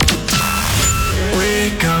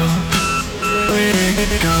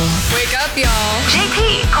Wake up, y'all.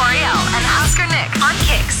 JP, Coriel, and Husker Nick on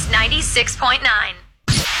Kicks 96.9.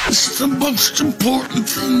 It's the most important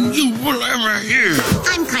thing you will ever hear.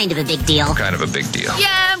 I'm kind of a big deal. Kind of a big deal.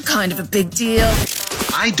 Yeah, I'm kind of a big deal.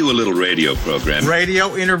 I do a little radio program.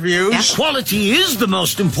 Radio interviews. Yeah. Quality is the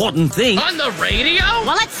most important thing. On the radio?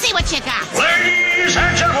 Well, let's see what you got. Ladies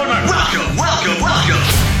and gentlemen, welcome.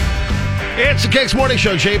 It's the Kicks Morning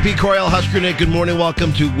Show. JP, Coriel, Husker Nick. Good morning.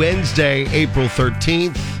 Welcome to Wednesday, April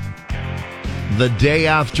 13th, the day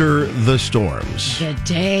after the storms. The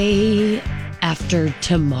day after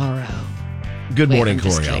tomorrow. Good morning, I'm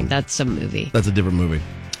just Coriel. kidding. That's some movie. That's a different movie.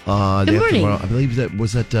 Good Day After morning. Tomorrow. I believe that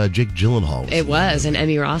was Jake Gyllenhaal. It was, and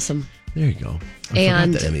Emmy Rossum. There you go.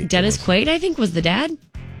 And Dennis Quaid, I think, was the dad.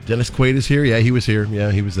 Dennis Quaid is here. Yeah, he was here.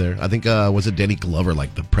 Yeah, he was there. I think, was it Danny Glover,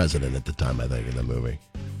 like the president at the time, I think, in the movie?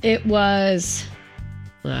 It was,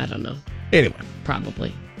 I don't know. Anyway.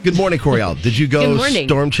 Probably. Good morning, Coriel. Did you Good go morning.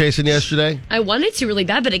 storm chasing yesterday? I wanted to really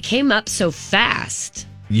bad, but it came up so fast.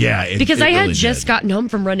 Yeah. Because it I had really just did. gotten home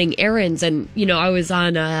from running errands, and, I was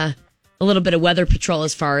on a little bit of weather patrol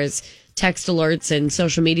as far as text alerts and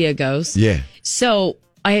social media goes. Yeah. So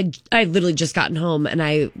I had literally just gotten home, and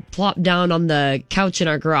I plopped down on the couch in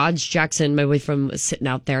our garage. Jackson, my boyfriend, was sitting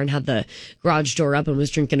out there and had the garage door up and was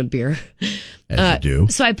drinking a beer. As you do.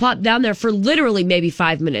 So I plopped down there for literally maybe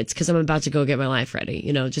 5 minutes because I'm about to go get my life ready,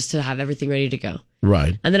 just to have everything ready to go.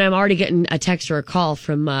 Right. And then I'm already getting a text or a call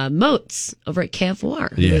from Moats over at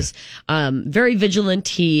KFOR, who is very vigilant.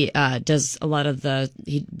 He does a lot of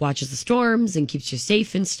he watches the storms and keeps you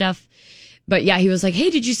safe and stuff. But yeah, he was like, hey,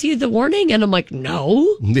 did you see the warning? And I'm like,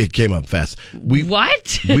 no. It came up fast.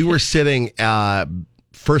 What? We were sitting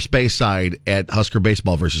first base side at Husker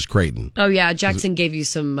baseball versus Creighton. Oh, yeah. Jackson gave you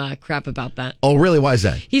some crap about that. Oh, really? Why is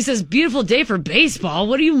that? He says, beautiful day for baseball.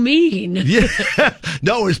 What do you mean? Yeah.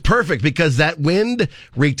 No, it was perfect because that wind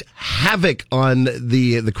wreaked havoc on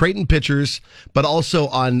the Creighton pitchers, but also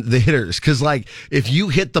on the hitters. Because, if you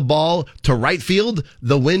hit the ball to right field,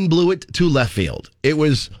 the wind blew it to left field. It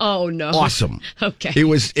was awesome. Okay. It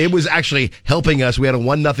was actually helping us. We had a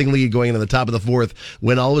 1-0 lead going into the top of the fourth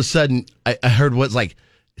when all of a sudden I heard what's like,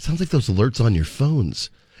 it sounds like those alerts on your phones.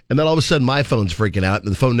 And then all of a sudden my phone's freaking out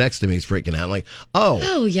and the phone next to me is freaking out. I'm like,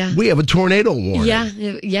 oh yeah, we have a tornado warning.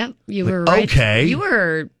 Yeah, you were right. Okay. You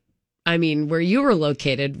were, where you were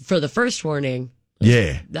located for the first warning.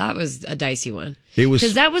 Yeah. That was a dicey one. It was.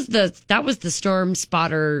 Because that was the storm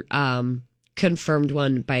spotter confirmed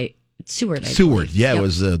one by Seward. Seward, yeah, it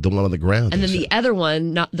was the one on the ground. And then the other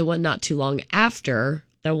one, not too long after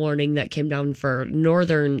the warning that came down for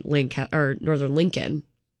Northern Lincoln.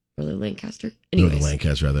 Northern Lancaster. Anyways, Northern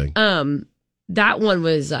Lancaster, I think. That one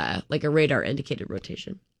was like a radar indicated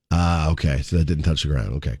rotation. Okay, so that didn't touch the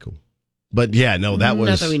ground. Okay, cool. But yeah, no, that was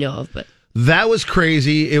not that we know of, but that was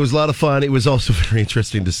crazy. It was a lot of fun. It was also very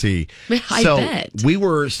interesting to see. I bet. We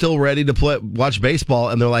were still ready to watch baseball,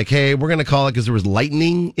 and they're like, hey, we're going to call it because there was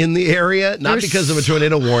lightning in the area. Not because of a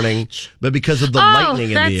tornado warning, but because of the lightning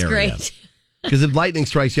in the area. That's great. Because if lightning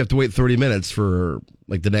strikes, you have to wait 30 minutes for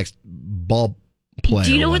the next ball play.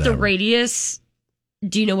 Do you know what the radius,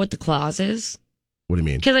 do you know what the clause is? What do you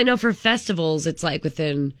mean? Because I know for festivals, it's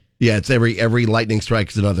within... Yeah, it's every lightning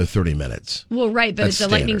strike is another 30 minutes. Well, right, but That's it's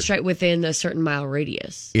a lightning standard. strike within a certain mile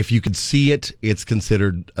radius. If you could see it, it's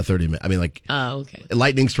considered a 30 minute. Oh, okay. A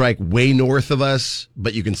lightning strike way north of us,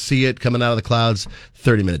 but you can see it coming out of the clouds,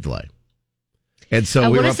 30-minute delay. And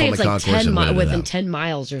so we were up on the concourse and within 10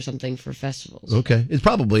 miles or something for festivals. Okay, it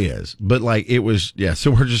probably is, but it was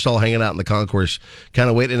so we're just all hanging out in the concourse, kind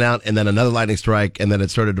of waiting out, and then another lightning strike, and then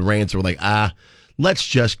it started to rain. So we're like, let's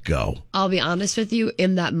just go. I'll be honest with you.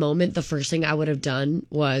 In that moment, the first thing I would have done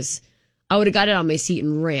was I would have got it on my seat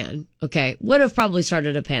and ran. Okay, would have probably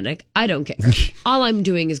started a panic. I don't care. All I'm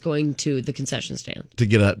doing is going to the concession stand to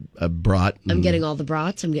get a brat. I'm getting all the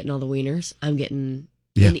brats. I'm getting all the wieners. I'm getting.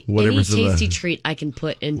 Any whatever's treat I can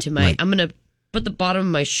put into my. I'm gonna put the bottom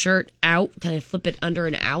of my shirt out, kind of flip it under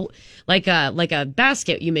and out, like a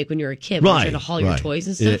basket you make when you're a kid, when you're trying to haul your toys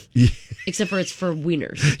and stuff. Yeah. Except for it's for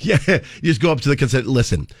wieners. Yeah, you just go up to the consent.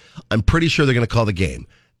 Listen, I'm pretty sure they're gonna call the game.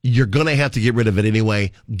 You're gonna have to get rid of it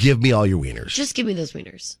anyway. Give me all your wieners. Just give me those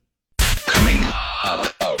wieners. Coming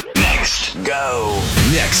up next. Go.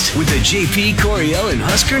 Next with the JP, Coriel, and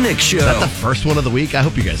Husker Nick show. Is that the first one of the week? I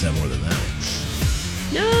hope you guys have more than that one.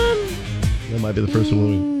 That might be the first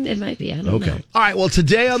one. It might be. I don't know. All right. Well,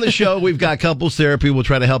 today on the show, we've got couples therapy. We'll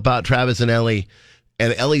try to help out Travis and Ellie.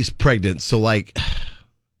 And Ellie's pregnant. So,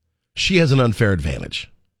 she has an unfair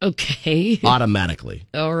advantage. Okay. Automatically.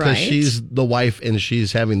 All right. Because she's the wife and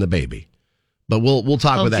she's having the baby. But we'll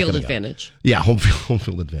talk Home with that. field coming up. advantage. Yeah, home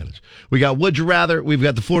field advantage. We got Would You Rather. We've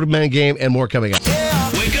got the Florida Man game and more coming up.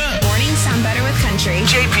 Wake up. Mornings sound better with country.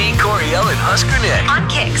 JP, Coriel, and Husker Nick. On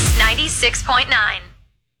Kicks 96.9.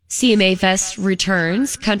 CMA Fest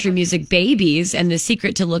returns, country music babies, and the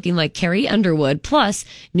secret to looking like Carrie Underwood, plus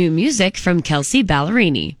new music from Kelsey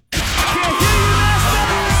Ballerini.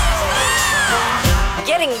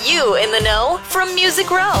 Getting you in the know from Music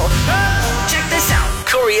Row. Check this out.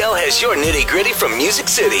 Coriel has your nitty gritty from Music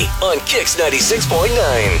City on Kicks 96.9.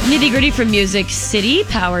 Nitty gritty from Music City,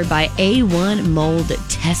 powered by A1 Mold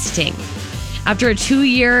Testing. After a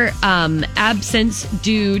 2-year absence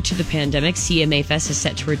due to the pandemic, CMA Fest is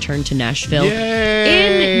set to return to Nashville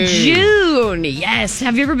in June. Yes.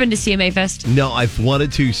 Have you ever been to CMA Fest? No, I've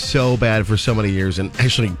wanted to so bad for so many years. And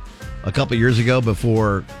actually, a couple years ago,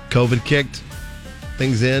 before COVID kicked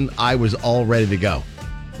things in, I was all ready to go.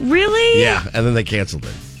 Really? Yeah, and then they canceled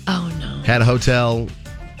it. Oh, no. Had a hotel,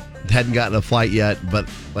 hadn't gotten a flight yet, but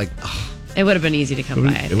It would have been easy to come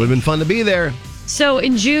by. it would have been fun to be there. So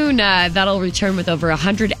in June, that'll return with over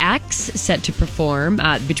 100 acts set to perform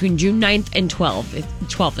between June 9th and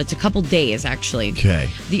 12th. It's a couple days, actually. Okay.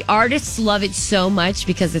 The artists love it so much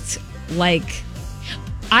because it's like,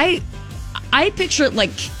 I picture it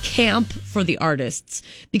like camp for the artists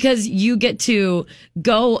because you get to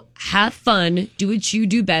go have fun, do what you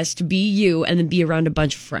do best, be you, and then be around a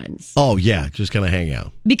bunch of friends. Oh, yeah, just kind of hang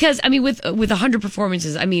out. Because, I mean, with 100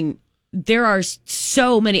 performances, I mean, there are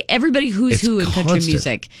so many. Everybody who's who in country constant.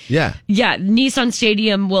 music. Yeah. Yeah. Nissan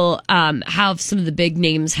Stadium will have some of the big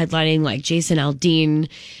names headlining, like Jason Aldean,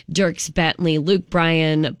 Dierks Bentley, Luke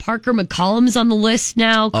Bryan, Parker McCollum's on the list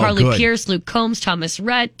now, Carly good. Pearce, Luke Combs, Thomas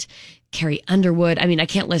Rhett, Carrie Underwood. I mean, I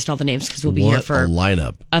can't list all the names because we'll be here What for a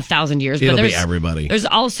lineup. 1,000 years. It'll but be there's everybody. There's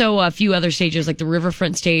also a few other stages, like the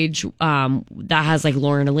Riverfront stage, that has like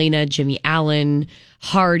Lauren Elena, Jimmy Allen,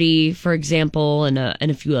 Hardy, for example, and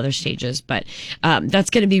a few other stages. But that's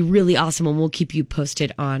going to be really awesome, and we'll keep you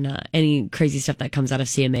posted on any crazy stuff that comes out of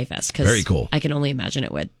CMA Fest. Very cool. I can only imagine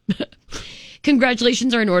it would.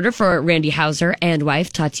 Congratulations are in order for Randy Houser and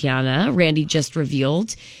wife Tatiana. Randy just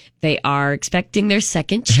revealed they are expecting their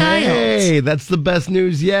second child. Hey, that's the best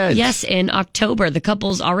news yet. Yes, in October. The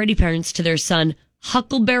couple's already parents to their son,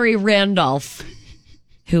 Huckleberry Randolph,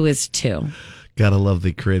 who is 2. Gotta love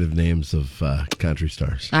the creative names of country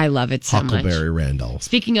stars. I love it so much. Huckleberry Randolph.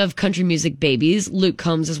 Speaking of country music babies, Luke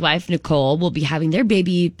Combs' wife, Nicole, will be having their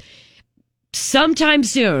baby sometime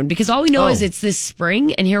soon because all we know is it's this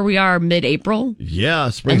spring, and here we are mid-April. Yeah,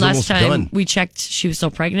 spring's And almost last time done. we checked, she was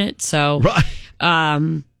still pregnant. So, Right.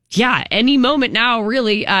 yeah, any moment now,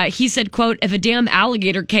 really. He said, quote, if a damn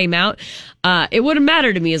alligator came out, it wouldn't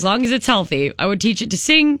matter to me as long as it's healthy. I would teach it to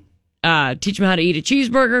sing, teach him how to eat a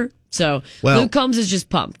cheeseburger. So Luke Combs is just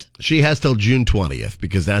pumped. She has till June 20th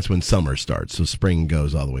because that's when summer starts. So spring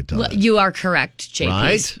goes all the way till then. You are correct, JP.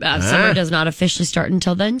 Right? Summer does not officially start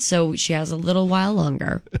until then, so she has a little while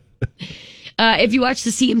longer. If you watch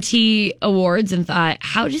the CMT Awards and thought,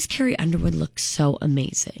 how does Carrie Underwood look so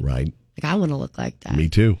amazing? Right. Like, I want to look like that. Me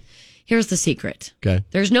too. Here's the secret. Okay.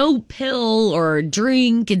 There's no pill or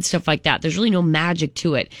drink and stuff like that. There's really no magic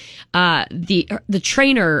to it. The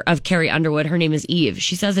trainer of Carrie Underwood, her name is Eve.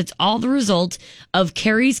 She says it's all the result of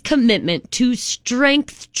Carrie's commitment to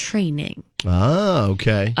strength training. Ah,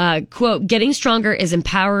 okay. Quote, getting stronger is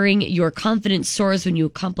empowering. Your confidence soars when you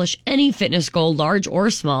accomplish any fitness goal, large or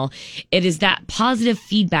small. It is that positive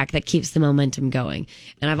feedback that keeps the momentum going.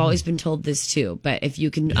 And I've always been told this too. But if you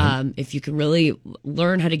can really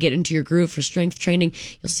learn how to get into your groove for strength training,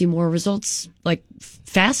 you'll see more results like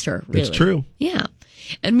faster. Really. It's true. Yeah.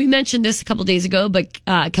 And we mentioned this a couple days ago, but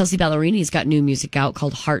Kelsey Ballerini's got new music out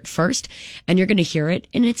called Heart First, and you're going to hear it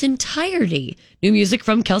in its entirety. New music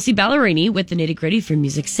from Kelsey Ballerini with the nitty gritty from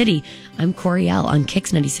Music City. I'm Coriel on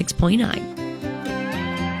Kicks 96.9.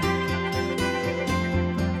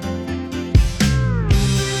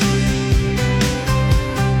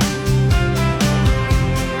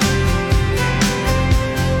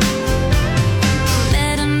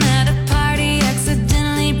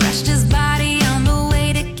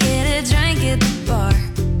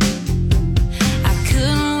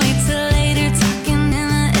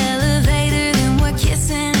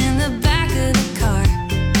 Kissing in the back of the car.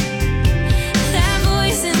 That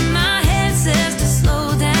voice in my head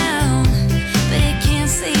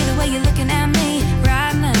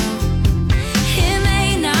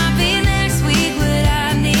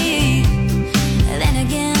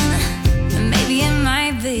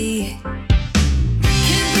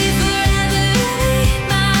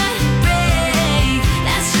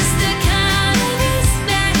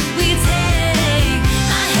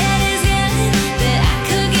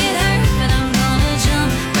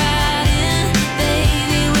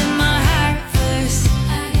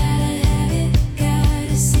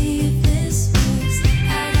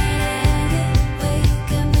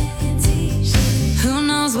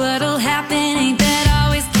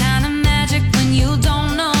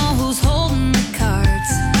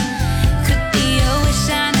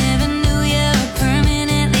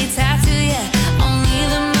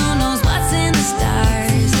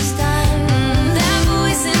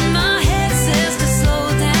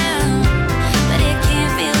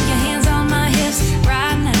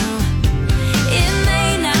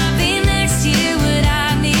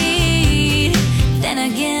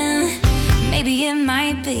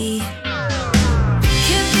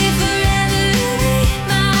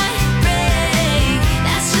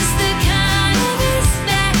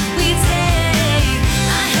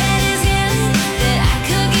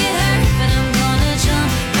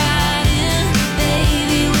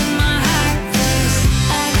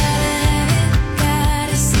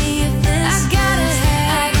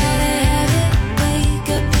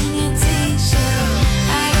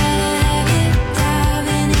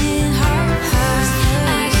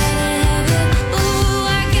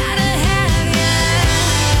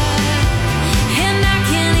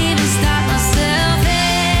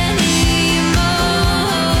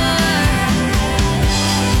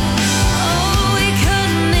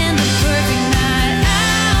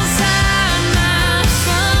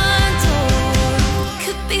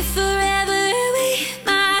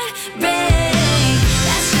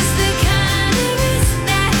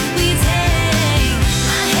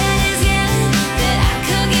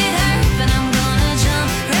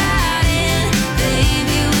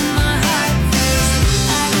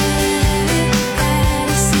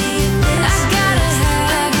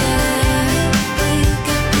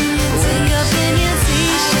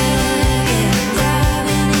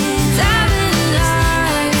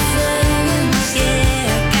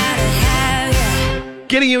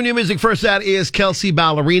Getting you new music first, that is Kelsey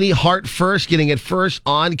Ballerini. Heart First, getting it first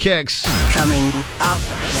on Kicks. Coming up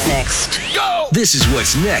next. Go! This is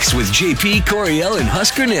What's Next with JP, Coriel, and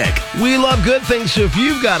Husker Nick. We love good things, so if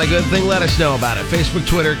you've got a good thing, let us know about it. Facebook,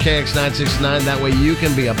 Twitter, KX969. That way you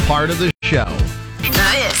can be a part of the show.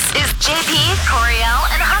 This is JP,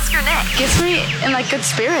 Coriel, and Husker Nick. Gets me in like good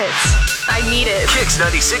spirits. I need it. Kicks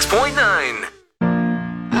 96.9.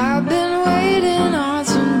 I've been waiting on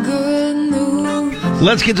some good news.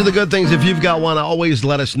 Let's get to the good things. If you've got one, always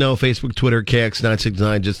let us know. Facebook, Twitter,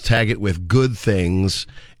 KX969. Just tag it with good things,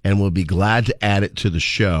 and we'll be glad to add it to the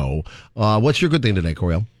show. What's your good thing today,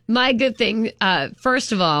 Coriel? My good thing,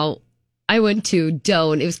 first of all, I went to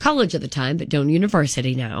Doane. It was college at the time, but Doane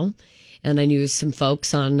University now. And I knew some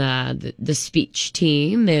folks on the speech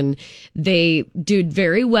team, and they did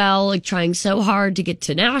very well, like trying so hard to get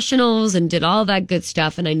to nationals and did all that good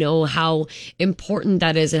stuff. And I know how important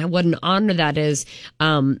that is and what an honor that is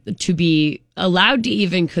to be allowed to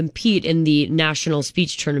even compete in the national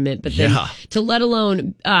speech tournament. But then to let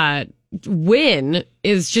alone win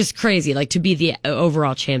is just crazy, like to be the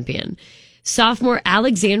overall champion. Sophomore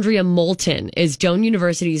Alexandria Moulton is Doane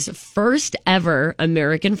University's first ever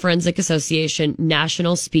American Forensic Association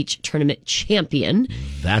National Speech Tournament champion.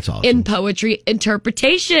 That's awesome. In poetry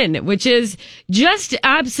interpretation, which is just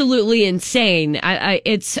absolutely insane.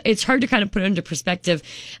 It's hard to kind of put into perspective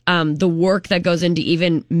the work that goes into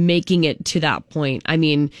even making it to that point. I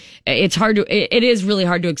mean, it is really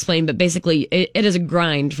hard to explain, but basically it is a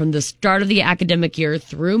grind from the start of the academic year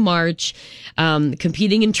through March,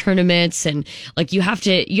 competing in tournaments. And like you have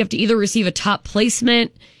to either receive a top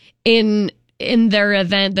placement in their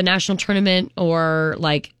event, the national tournament, or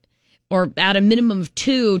at a minimum of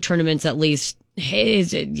 2 tournaments at least.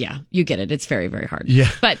 Yeah, you get it. It's very, very hard. Yeah.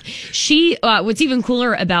 But she, what's even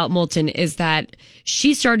cooler about Moulton is that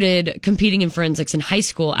she started competing in forensics in high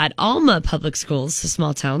school at Alma Public Schools, so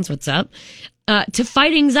small towns. What's up? To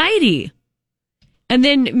fight anxiety. And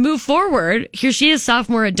then move forward. Here she is,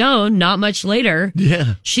 sophomore at Doane, not much later.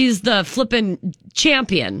 Yeah. She's the flippin'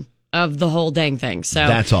 champion of the whole dang thing. So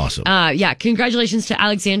that's awesome. Yeah, congratulations to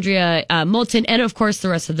Alexandria Moulton, and of course the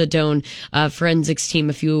rest of the Doane forensics team.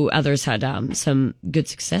 A few others had some good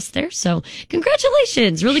success there. So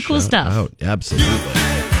congratulations. Really cool stuff. Out. Absolutely.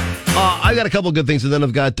 I got a couple of good things, and then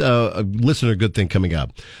I've got a listener good thing coming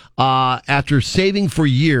up. After saving for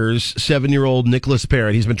years, 7-year-old Nicholas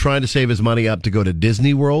Parrott, he's been trying to save his money up to go to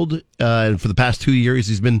Disney World. And for the past 2 years,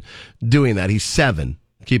 he's been doing that. He's 7,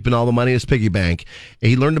 keeping all the money in his piggy bank. And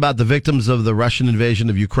he learned about the victims of the Russian invasion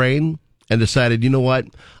of Ukraine and decided, you know what?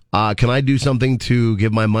 Can I do something to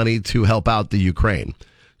give my money to help out the Ukraine?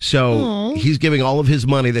 So he's giving all of his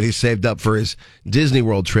money that he saved up for his Disney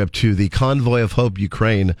World trip to the Convoy of Hope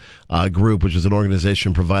Ukraine group, which is an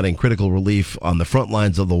organization providing critical relief on the front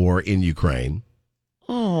lines of the war in Ukraine.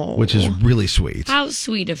 Oh, which is really sweet. How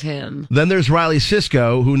sweet of him. Then there's Riley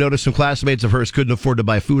Cisco, who noticed some classmates of hers couldn't afford to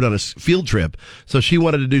buy food on a field trip, so she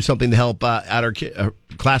wanted to do something to help out her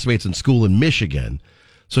classmates in school in Michigan.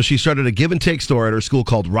 So she started a give and take store at her school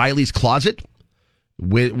called Riley's Closet,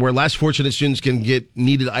 where less fortunate students can get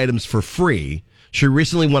needed items for free. She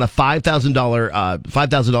recently won a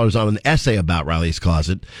 $5,000 on an essay about Riley's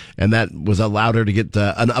Closet, and that was allowed her to get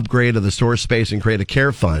an upgrade of the store space and create a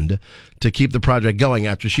care fund to keep the project going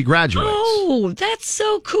after she graduates. Oh, that's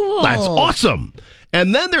so cool. That's awesome.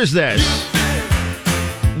 And then there's this.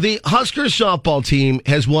 The Huskers softball team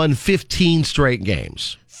has won 15 straight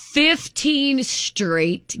games. 15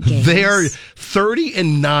 straight games. They're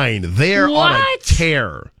 30-9. They're on a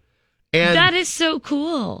tear. And that is so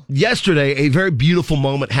cool. Yesterday, a very beautiful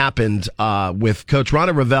moment happened with Coach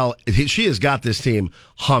Rhonda Revelle. She has got this team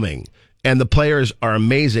humming, and the players are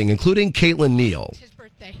amazing, including Caitlin Neal. It's his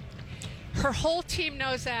birthday. Her whole team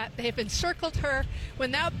knows that. They've encircled her.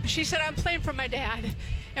 She said, "I'm playing for my dad."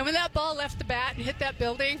 And when that ball left the bat and hit that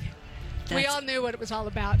building, we all knew what it was all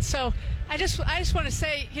about. So I just want to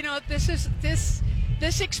say,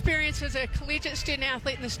 this experience as a collegiate student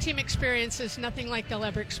athlete and this team experience is nothing like they'll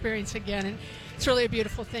ever experience again. And it's really a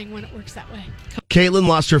beautiful thing when it works that way. Caitlin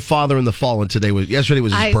lost her father in the fall, and yesterday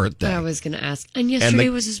was his birthday. I was going to ask. And yesterday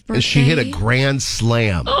was his birthday. She hit a grand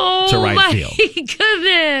slam to right field. Oh, my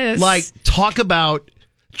goodness. Like, talk about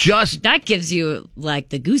just... That gives you, like,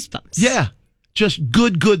 the goosebumps. Yeah. Just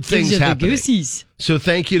good things happening. The goosies. So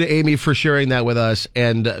thank you to Amy for sharing that with us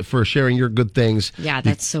and for sharing your good things. Yeah,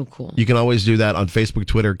 that's so cool. You can always do that on Facebook,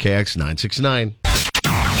 Twitter, KX969.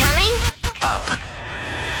 Coming up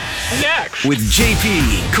next with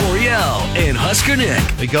JP, Coriel, and Husker Nick.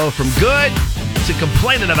 We go from good to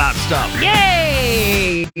complaining about stuff.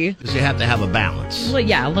 Yay! Because you have to have a balance. Well,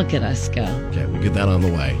 yeah, look at us go. Okay, we'll get that on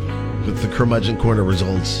the way. With the Curmudgeon Corner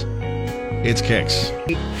results, it's Kicks.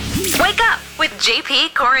 Wake up with JP,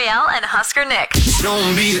 Coriel, and Husker Nick.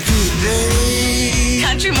 Don't be a good day.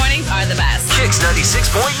 Country mornings are the best. Kicks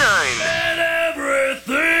 96.9.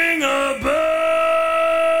 Everything about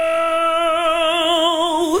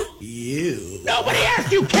you. Nobody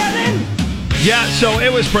asked you, Kevin. Yeah, so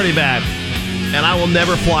it was pretty bad. And I will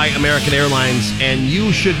never fly American Airlines, and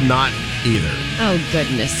you should not either. Oh,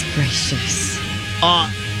 goodness gracious.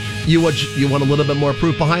 You want a little bit more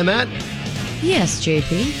proof behind that? Yes,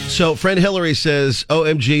 JP. So, friend Hillary says,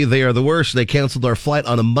 OMG, they are the worst. They canceled our flight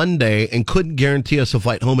on a Monday and couldn't guarantee us a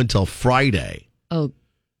flight home until Friday. Oh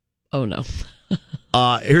no.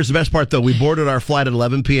 Here's the best part, though. We boarded our flight at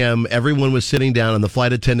 11 p.m. Everyone was sitting down, and the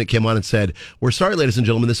flight attendant came on and said, "We're sorry, ladies and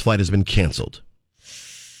gentlemen, this flight has been canceled."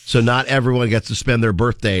 So not everyone gets to spend their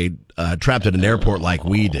birthday trapped at an airport like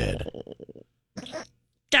we did.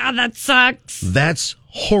 God, that sucks. That's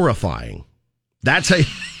horrifying. That's how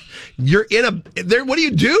you're in a there. What do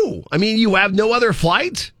you do? I mean, you have no other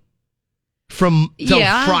flight from till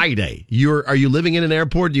Friday. Are you living in an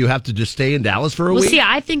airport? Do you have to just stay in Dallas for a week? See,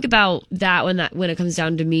 I think about that when it comes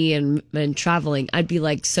down to me and traveling, I'd be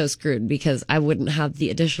like so screwed because I wouldn't have the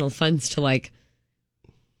additional funds to like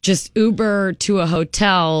just Uber to a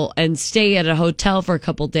hotel and stay at a hotel for a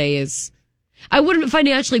couple days. I wouldn't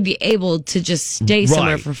financially be able to just stay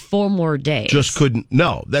somewhere for 4 more days. Just couldn't.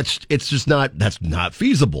 No, that's not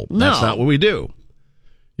feasible. No. That's not what we do.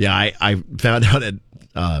 Yeah, I found out at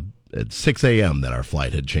 6 a.m. that our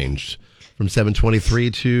flight had changed from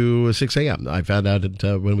 7:23 to 6 a.m. I found out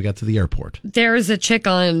when we got to the airport. There's a chick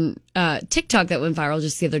on TikTok that went viral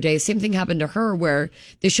just the other day. Same thing happened to her where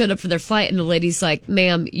they showed up for their flight and the lady's like,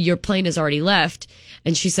 "Ma'am, your plane has already left."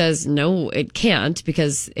 And she says, "No, it can't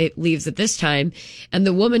because it leaves at this time." And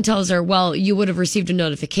the woman tells her, "Well, you would have received a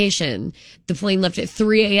notification. The plane left at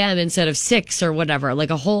 3 a.m. instead of 6 or whatever, like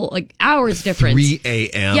a whole hours difference." 3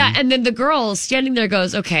 a.m. Yeah. And then the girl standing there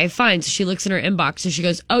goes, "Okay, fine." So she looks in her inbox and she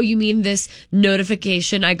goes, "Oh, you mean this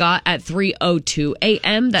notification I got at 3:02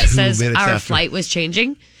 a.m. that says our flight was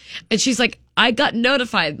changing?" And she's like, "I got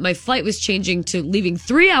notified my flight was changing to leaving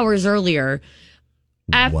 3 hours earlier.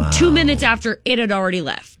 2 minutes after it had already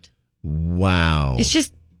left." Wow. It's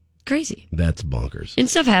just crazy. That's bonkers. And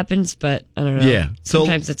stuff happens, but I don't know. Yeah. So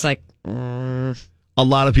sometimes it's like... A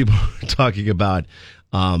lot of people are talking about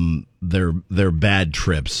their bad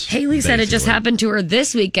trips. Haley said it just happened to her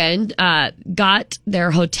this weekend. Got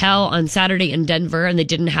their hotel on Saturday in Denver, and they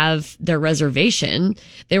didn't have their reservation.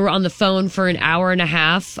 They were on the phone for an hour and a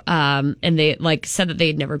half, and they said that they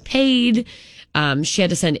had never paid. She had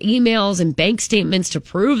to send emails and bank statements to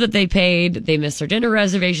prove that they paid. They missed their dinner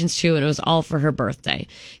reservations too, and it was all for her birthday.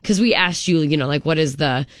 Because we asked you, what's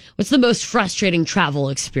the most frustrating travel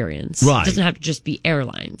experience? Right. It doesn't have to just be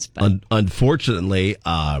airlines. But unfortunately,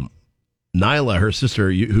 Nyla, her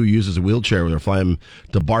sister, who uses a wheelchair, they're flying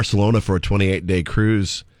to Barcelona for a 28-day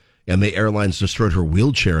cruise, and the airlines destroyed her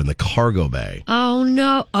wheelchair in the cargo bay. Oh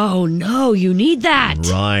no! You need that,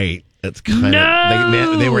 right? That's kind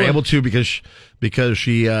of they were able to because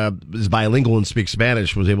she is bilingual and speaks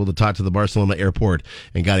Spanish, was able to talk to the Barcelona airport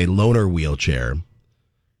and got a loaner wheelchair.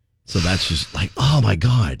 So that's just like, oh my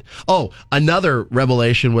God. Oh, another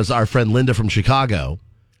revelation was our friend Linda from Chicago.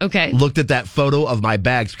 Okay. Looked at that photo of my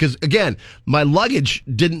bags because, again, my luggage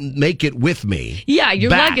didn't make it with me. Yeah, your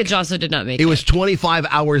luggage also did not make it. It was 25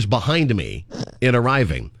 hours behind me in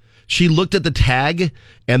arriving. She looked at the tag,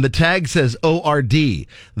 and the tag says ORD.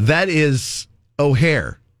 That is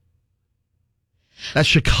O'Hare. That's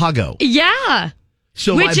Chicago. Yeah.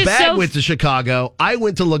 So my bag went to Chicago. I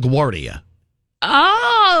went to LaGuardia.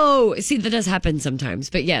 Oh, see, that does happen sometimes.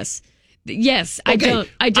 But yes, okay.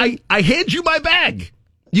 I don't. I hand you my bag.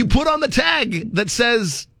 You put on the tag that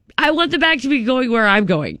says, "I want the bag to be going where I'm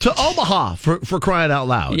going." To Omaha, for crying out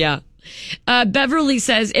loud. Yeah. Beverly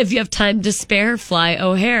says, if you have time to spare, fly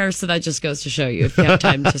O'Hare. So that just goes to show you if you have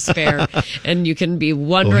time to spare and you can be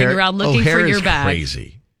wandering around looking for your bag.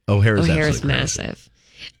 Crazy. O'Hare is massive.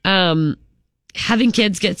 Having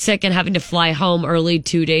kids get sick and having to fly home early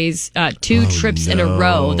 2 days, two trips in a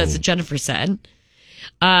row. That's what Jennifer said.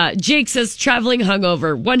 Jake says, traveling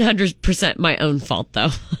hungover, 100% my own fault though.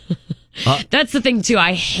 That's the thing too.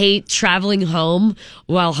 I hate traveling home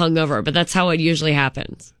while hungover, but that's how it usually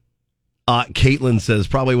happens. Caitlin says,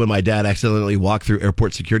 probably when my dad accidentally walked through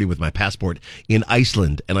airport security with my passport in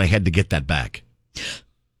Iceland and I had to get that back.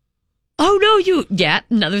 Oh no,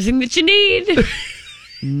 another thing that you need.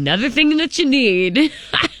 Another thing that you need.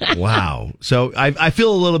 Wow. So I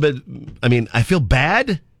feel a little bit, I feel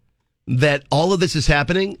bad that all of this is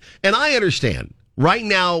happening. And I understand right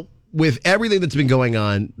now with everything that's been going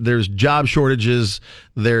on, there's job shortages,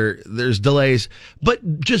 there's delays,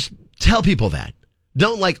 but just tell people that.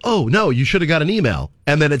 Don't like, oh, no, you should have got an email.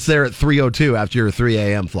 And then it's there at 3:02 after your 3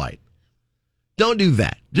 a.m. flight. Don't do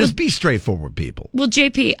that. Just be straightforward, people. Well,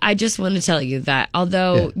 JP, I just want to tell you that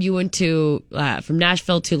although you went to from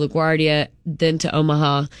Nashville to LaGuardia, then to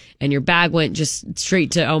Omaha, and your bag went just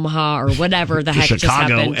straight to Omaha or whatever the heck Chicago, just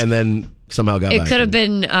happened. And then somehow got back. It could have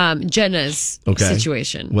been Jenna's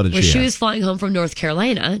situation. What did where she she have? was flying home from North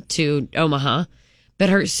Carolina to Omaha, but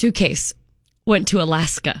her suitcase went to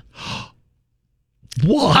Alaska.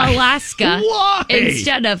 Why? Alaska Why?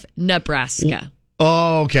 instead of Nebraska.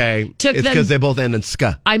 Oh, okay. Took it's them- because they both end in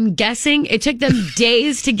ska. I'm guessing it took them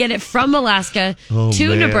days to get it from Alaska to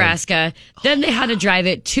man. Nebraska. Then they had to drive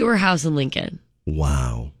it to her house in Lincoln.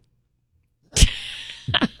 Wow.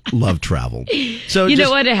 Love travel. So You know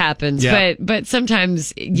what? It happens. Yeah. But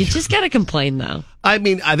sometimes you just got to complain, though. I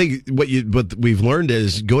think what we've learned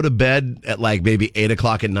is go to bed at like maybe 8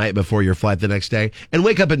 o'clock at night before your flight the next day and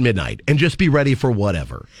wake up at midnight and just be ready for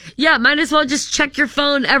whatever. Yeah, might as well just check your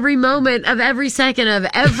phone every moment of every second of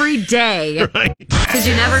every day. Because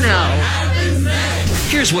you never know.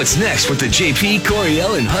 Here's what's next with the JP,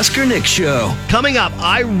 Coriel, and Husker Nick show. Coming up,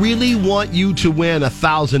 I really want you to win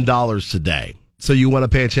 $1,000 today. So you want to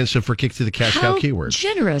pay attention for Kick to the Cash Cow keywords.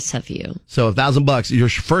 Generous of you. So $1,000, your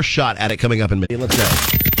first shot at it coming up in a minute. Let's go.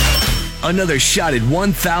 Another shot at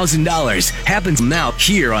 $1,000 happens now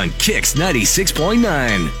here on Kix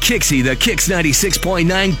 96.9. Kixie, the Kix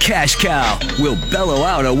 96.9 Cash Cow, will bellow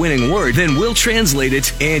out a winning word, then we'll translate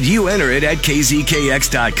it, and you enter it at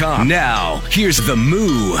kzkx.com. Now, here's the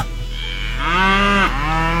moo. All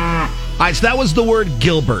right, so that was the word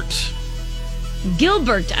Gilbert.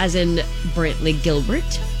 Gilbert, as in Brantley Gilbert.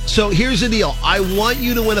 So here's the deal. I want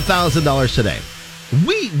you to win $1,000 today.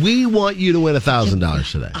 We want you to win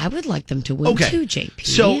 $1,000 today. I would like them to win too, JP.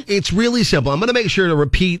 So it's really simple. I'm going to make sure to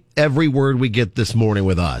repeat every word we get this morning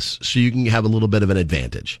with us so you can have a little bit of an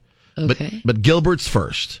advantage. Okay. But Gilbert's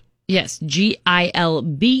first. Yes, Gilbert.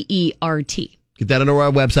 Get that on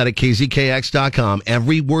our website at kzkx.com.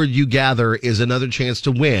 Every word you gather is another chance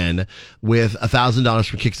to win with $1,000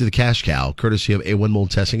 from Kicks to the Cash Cow, courtesy of A1 Mold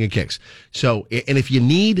Testing and Kicks. So, and if you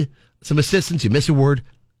need some assistance, you miss a word,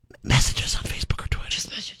 message us on Facebook or Twitter. Just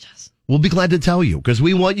message us. We'll be glad to tell you because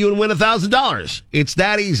we want you to win $1,000. It's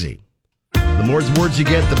that easy. The more words you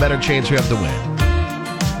get, the better chance you have to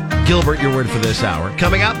win. Gilbert, your word for this hour.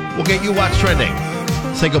 Coming up, we'll get you what's trending.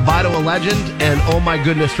 Say goodbye to a legend and oh my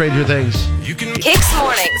goodness, Stranger Things. Kicks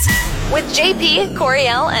Mornings with JP,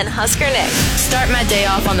 Coriel, and Husker Nick. Start my day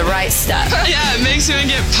off on the right stuff. Yeah, it makes me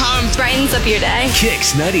get pumped. Brightens up your day.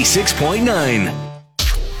 Kix 96.9.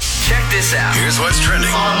 Check this out. Here's what's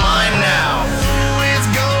trending online now. It's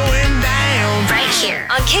going down. Right here.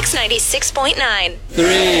 On Kicks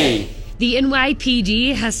 96.9. The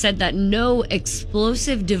NYPD has said that no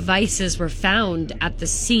explosive devices were found at the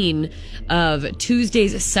scene of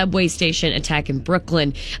Tuesday's subway station attack in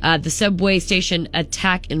Brooklyn. The subway station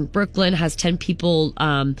attack in Brooklyn has 10 people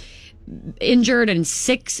injured and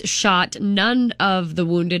 6 shot. None of the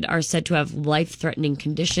wounded are said to have life-threatening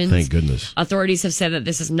conditions. Thank goodness. Authorities have said that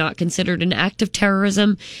this is not considered an act of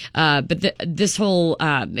terrorism, but this whole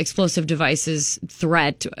explosive devices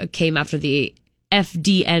threat came after the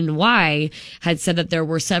FDNY had said that there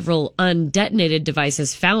were several undetonated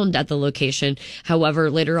devices found at the location.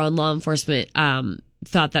 However, later on, law enforcement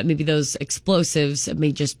thought that maybe those explosives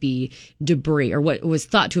may just be debris, or what was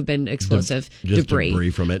thought to have been explosive Just debris. debris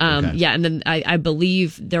from it. Okay. Yeah, and then I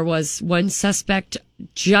believe there was one suspect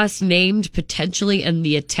just named potentially in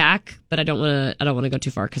the attack, but I don't want to go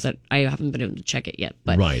too far because I haven't been able to check it yet.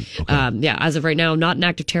 But Right. Okay. yeah, as of right now, not an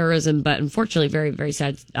act of terrorism, but unfortunately, very very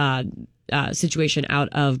sad situation out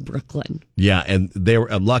of Brooklyn. Yeah, and they were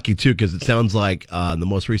lucky too because it sounds like the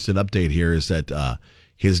most recent update here is that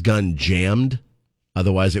his gun jammed.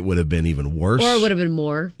 Otherwise, it would have been even worse. Or it would have been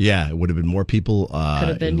more. Yeah, it would have been more people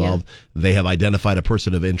involved. Yeah. They have identified a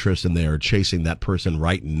person of interest, and they are chasing that person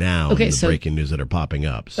right now. Okay, in the so breaking news that are popping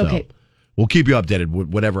up. So okay. We'll keep you updated with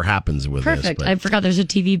whatever happens with Perfect. this. I forgot there's a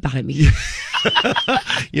TV behind me.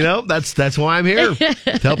 You know, that's why I'm here to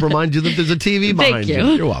help remind you that there's a TV behind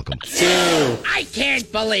you. You're welcome. I can't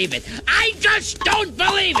believe it. I just don't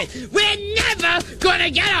believe it. We're never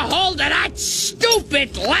gonna get a hold of that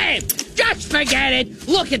stupid lamp. Just forget it.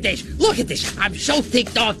 Look at this. Look at this. I'm so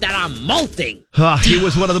ticked off that I'm molting. He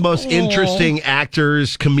was one of the most interesting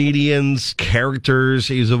actors, comedians, characters.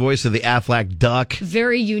 He was the voice of the Aflac Duck.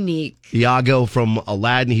 Very unique. Iago from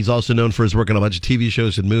Aladdin. He's also known for his work on a bunch of TV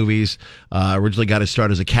shows and movies. Originally got his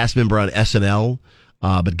start as a cast member on SNL.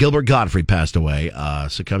 But Gilbert Gottfried passed away,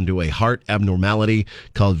 succumbed to a heart abnormality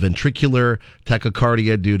called ventricular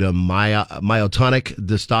tachycardia due to myotonic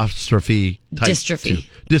dystrophy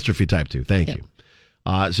type 2. Thank you.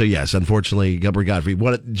 So yes, unfortunately, Gilbert Gottfried,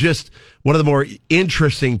 one of the more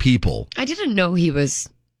interesting people. I didn't know he was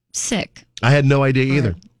sick. I had no idea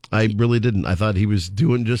either. I really didn't. I thought he was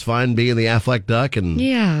doing just fine being the Aflac Duck and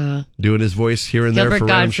doing his voice here and there for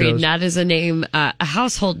random shows. Gilbert Gottfried, not as a name, a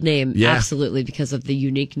household name, absolutely, because of the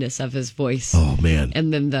uniqueness of his voice. Oh, man.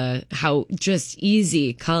 And then how just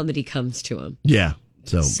easy comedy comes to him. Yeah.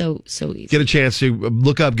 So easy. Get a chance to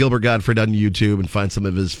look up Gilbert Gottfried on YouTube and find some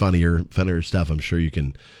of his funnier stuff. I'm sure you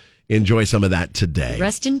can enjoy some of that today.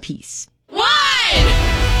 Rest in peace.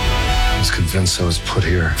 I was convinced I was put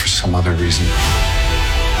here for some other reason.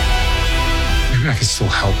 Maybe I can still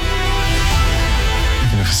help.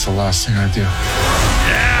 Even if it's the last thing I do.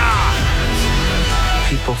 Yeah!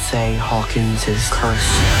 People say Hawkins is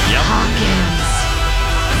cursed. Yep. Hawkins.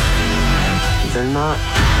 They're not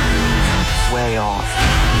way off.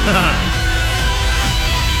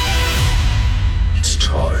 It's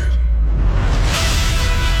time.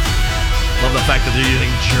 Love the fact that they're using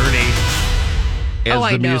Journey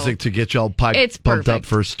as the music to get y'all pumped up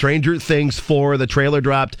for Stranger Things 4. The trailer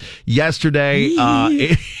dropped yesterday.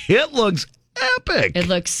 It looks epic. It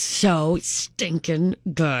looks so stinking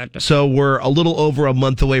good. So we're a little over a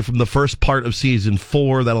month away from the first part of season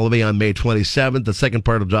 4. That'll be on May 27th. The second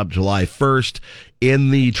part will drop July 1st.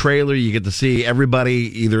 In the trailer, you get to see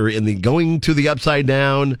everybody either in the going to the Upside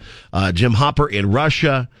Down, Jim Hopper in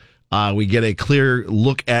Russia. We get a clear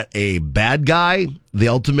look at a bad guy, the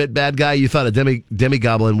ultimate bad guy. You thought a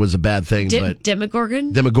demi-goblin was a bad thing, but...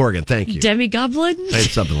 Demogorgon? Demogorgon, thank you. Demi-goblin?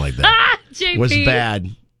 Something like that. JP. Was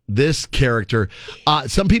bad. This character.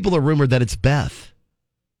 Some people are rumored that it's Beth.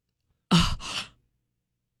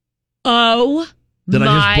 Oh, Did I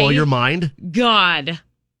just blow your mind? God.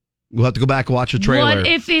 We'll have to go back and watch the trailer. What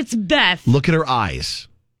if it's Beth? Look at her eyes.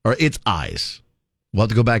 Or its eyes. We'll have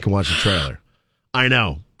to go back and watch the trailer. I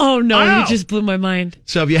know. Oh, no, you just blew my mind.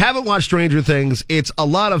 So if you haven't watched Stranger Things, it's a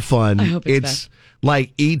lot of fun. I hope it's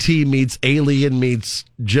like E.T. meets Alien meets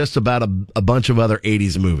just about a bunch of other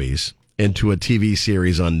 80s movies into a TV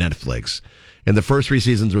series on Netflix. And the first 3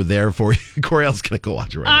 seasons were there for you. Coriel's going to go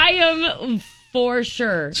watch it right now. I am for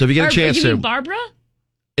sure. So if you get a chance you mean Barbara?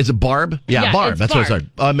 Is it Barb? Yeah, Barb. That's Barb. what I said.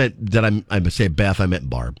 I meant that I say Beth. I meant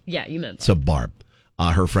Barb. Yeah, you meant Barb. So Barb,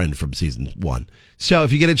 her friend from season 1. So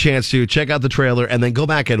if you get a chance to check out the trailer and then go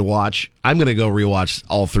back and watch, I'm going to go rewatch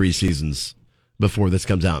all 3 seasons before this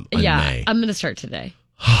comes out in May. I'm going to start today.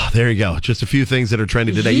 There you go. Just a few things that are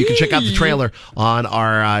trending today. You can check out the trailer on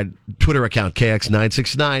our Twitter account,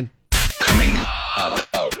 KX969. Coming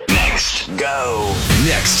up next. Go.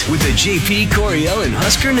 Next with the JP, Coriel, and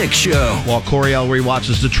Husker Nick show. While Coriel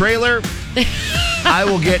rewatches the trailer, I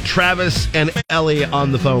will get Travis and Ellie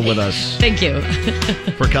on the phone with us. Thank you.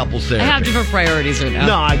 For couples therapy. I have different priorities right now.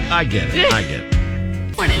 No, I get it. I get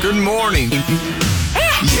it. Good morning.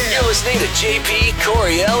 You're listening to JP,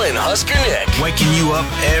 Coriel, and Husker Nick. Waking you up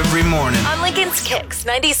every morning. On Lincoln's Kicks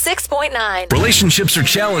 96.9. Relationships are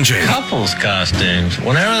challenging. Couples costumes.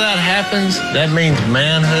 Whenever that happens, that means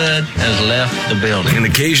manhood has left the building. And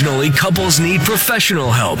occasionally, couples need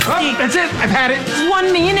professional help. Oh, that's it. I've had it.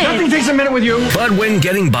 1 minute. Nothing takes a minute with you. But when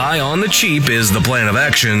getting by on the cheap is the plan of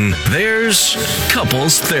action, there's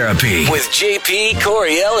couples therapy. With JP,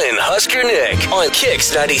 Coriel, and Husker Nick on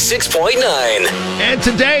Kicks 96.9. And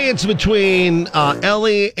today it's between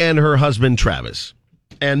Ellie and her husband Travis.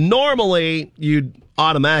 And normally you'd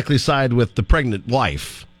automatically side with the pregnant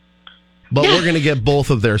wife. But we're going to get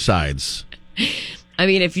both of their sides. I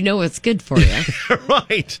mean, if you know what's good for you.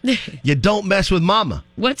 Right. You don't mess with mama.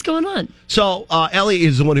 What's going on? So Ellie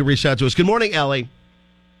is the one who reached out to us. Good morning, Ellie.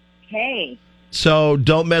 Hey. So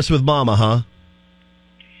don't mess with mama, huh?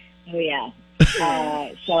 Oh, yeah.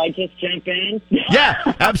 Shall I just jump in?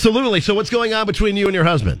 Yeah, absolutely. So what's going on between you and your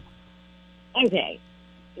husband? Okay.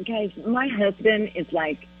 Guys, my husband is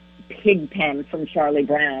like Pigpen from Charlie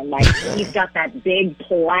Brown. Like, he's got that big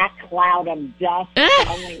black cloud of dust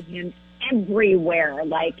following him everywhere.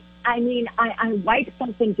 Like, I mean, I wipe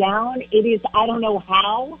something down. It is, I don't know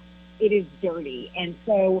how, it is dirty. And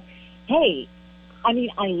so, hey, I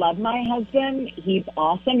mean, I love my husband. He's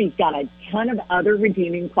awesome. He's got a ton of other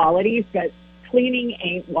redeeming qualities, but cleaning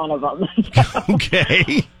ain't one of them.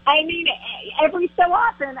 Okay. I mean, every so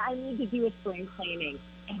often I need to do a spring cleaning,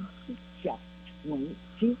 and he just won't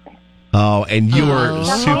do that. Oh, and you are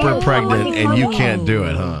super pregnant, and you can't do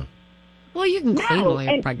it, huh? Well, you can clean while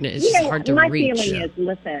you're pregnant. It's just hard to my reach. My feeling is,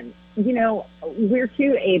 listen, we're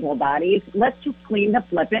two able bodies. Let's just clean the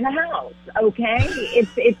flipping house, okay?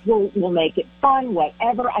 We'll make it fun,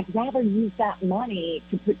 whatever. I'd rather use that money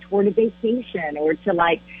to put toward a vacation or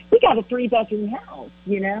to we got a 3-bedroom house,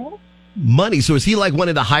 Money. So is he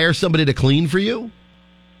wanting to hire somebody to clean for you?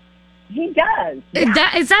 He does.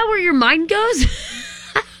 Yeah. Is that where your mind goes?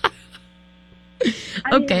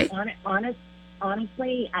 Okay.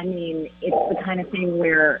 Honestly, I mean, it's the kind of thing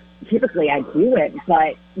where typically I do it,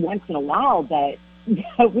 but once in a while, we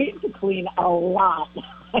have to clean a lot.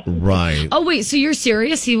 Right. Oh, wait, so you're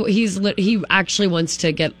serious? He actually wants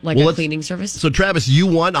to get a cleaning service? So, Travis, you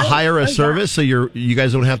want to hire a service so you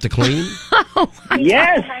guys don't have to clean?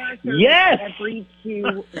 Yes. Every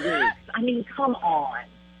 2 weeks. I mean, come on.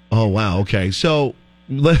 Oh, wow. Okay. So,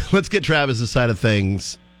 let's get Travis's side of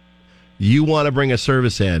things. You want to bring a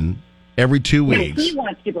service in every 2 weeks. No, he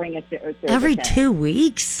wants to bring a service every in. 2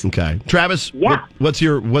 weeks? Okay. Travis, yeah. What's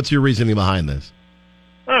your reasoning behind this?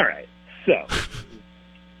 All right. So,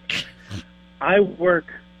 I work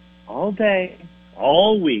all day,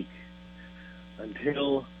 all week,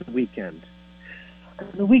 until the weekend.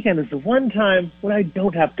 And the weekend is the one time when I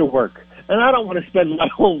don't have to work. And I don't want to spend my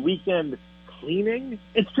whole weekend cleaning.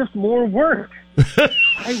 It's just more work.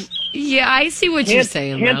 I see what you're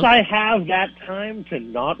saying. Can't I have that time to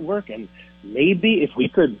not work? And maybe if we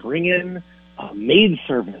could bring in a maid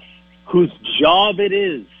service whose job it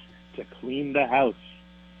is to clean the house.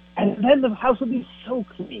 And then the house would be so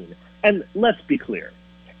clean. And let's be clear.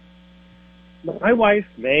 My wife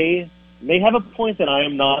may have a point that I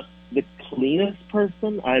am not the cleanest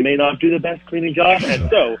person. I may not do the best cleaning job. And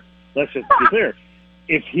so, let's just be clear.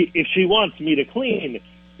 If she wants me to clean,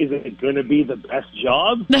 is it going to be the best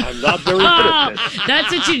job? I'm not very good at this.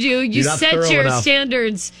 That's what you do. You set your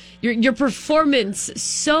standards, your performance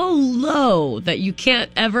so low that you can't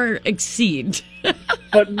ever exceed.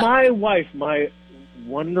 But my wife, my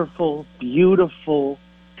wonderful, beautiful,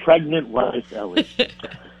 pregnant wife, Ellie,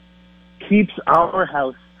 keeps our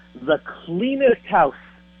house the cleanest house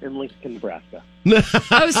in Lincoln, Nebraska.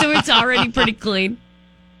 Oh, so it's already pretty clean.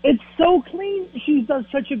 It's so clean. She does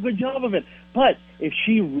such a good job of it. But if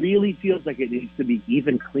she really feels like it needs to be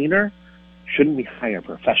even cleaner, shouldn't we hire a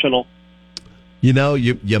professional? You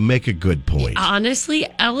make a good point. Honestly,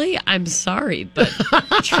 Ellie, I'm sorry, but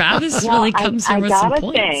Travis really comes here with some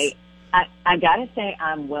points. I gotta say,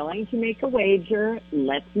 I'm willing to make a wager.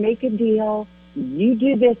 Let's make a deal. You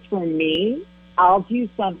do this for me, I'll do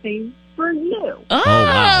something for you. Oh,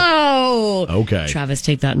 wow. Okay. Travis,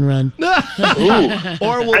 take that and run. Or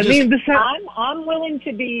I'm willing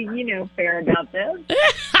to be, fair about this.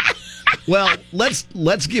 Well,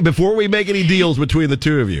 let's get, before we make any deals between the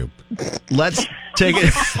two of you, let's take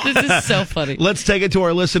it. This is so funny. Let's take it to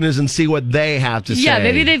our listeners and see what they have to say. Yeah,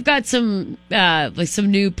 maybe they've got some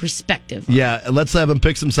new perspective. Yeah, let's have them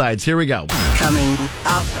pick some sides. Here we go. Coming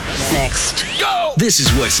up next. Go! This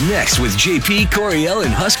is What's Next with JP, Coriel,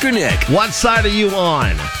 and Husker Nick. What side are you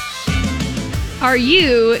on? Are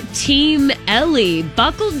you Team Ellie?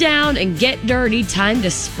 Buckle down and get dirty. Time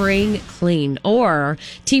to spring clean. Or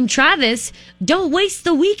Team Travis? Don't waste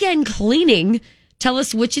the weekend cleaning. Tell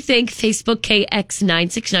us what you think. Facebook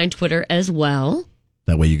KX969, Twitter as well.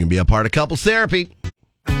 That way you can be a part of Couples Therapy.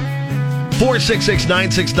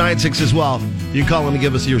 466-9696 as well. You can call in and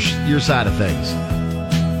give us your side of things.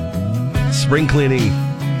 Spring cleaning,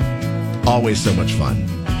 always so much fun.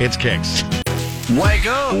 It's Kicks. Wake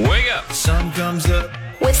up. Wake up. Sun comes up.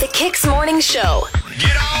 With the Kicks Morning Show.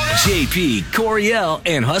 Get on it. JP, Coriel,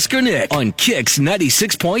 and Husker Nick on Kicks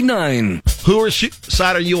 96.9. Who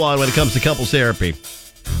side are you on when it comes to couples therapy?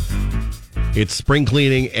 It's spring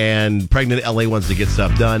cleaning and pregnant LA wants to get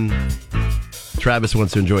stuff done. Travis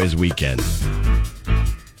wants to enjoy his weekend.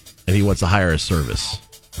 And he wants to hire a service.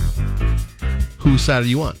 Whose side are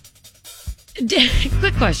you on?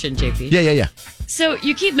 Quick question, JP. Yeah. So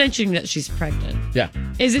you keep mentioning that she's pregnant. Yeah.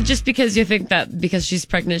 Is it just because you think that because she's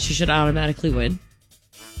pregnant, she should automatically win?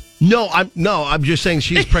 No, I'm just saying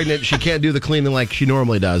she's pregnant. She can't do the cleaning like she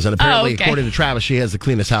normally does. And apparently, according to Travis, she has the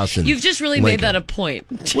cleanest house in You've just really Lincoln. made that a point.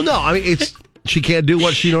 Well, no, I mean, she can't do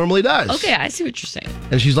what she normally does. Okay, I see what you're saying.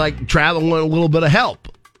 And she's like, Travis wanted a little bit of help.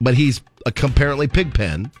 But he's apparently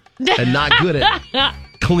Pigpen and not good at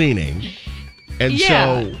cleaning. And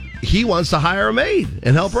so he wants to hire a maid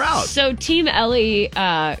and help her out. So Team Ellie,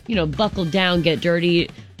 buckle down, get dirty,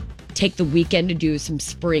 take the weekend to do some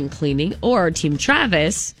spring cleaning. Or Team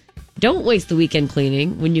Travis, don't waste the weekend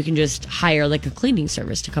cleaning when you can just hire like a cleaning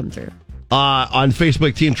service to come through. On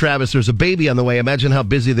Facebook, Team Travis, there's a baby on the way. Imagine how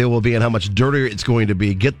busy they will be and how much dirtier it's going to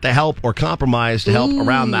be. Get the help or compromise to help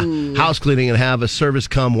around the house cleaning and have a service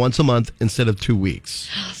come once a month instead of 2 weeks.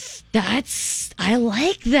 I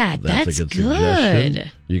like that. That's a good good.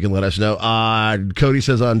 suggestion. You can let us know. Cody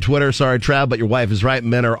says on Twitter, sorry, Trav, but your wife is right.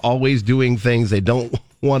 Men are always doing things they don't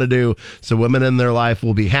want to do. So women in their life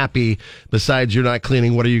will be happy. Besides, you're not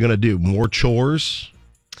cleaning. What are you going to do? More chores?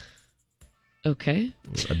 Okay.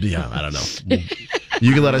 Yeah, I don't know.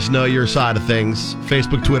 You can let us know your side of things.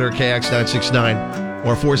 Facebook, Twitter, KX969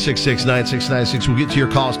 or 466-9696. We'll get to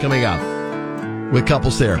your calls coming up with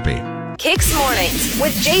Couples Therapy. Kicks Mornings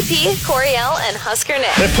with JP, Coriel, and Husker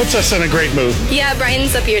Nick. That puts us in a great mood. Yeah,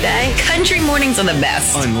 brightens up your day. Country mornings are the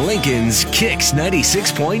best. On Lincoln's Kicks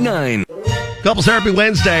 96.9. Couples Therapy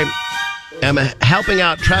Wednesday. I'm helping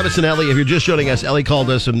out Travis and Ellie. If you're just joining us, Ellie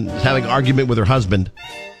called us and is having an argument with her husband.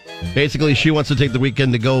 Basically, she wants to take the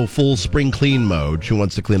weekend to go full spring clean mode. She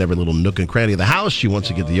wants to clean every little nook and cranny of the house. She wants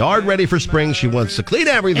to get the yard ready for spring. She wants to clean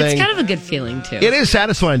everything. It's kind of a good feeling, too. It is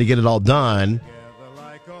satisfying to get it all done.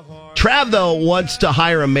 Trav, though, wants to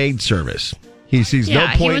hire a maid service. He sees no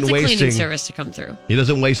point in wasting. He wants a cleaning service to come through. He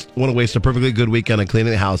doesn't want to waste a perfectly good weekend on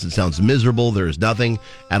cleaning the house. It sounds miserable. There is nothing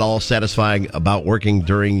at all satisfying about working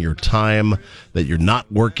during your time that you're not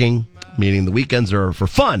working, meaning the weekends are for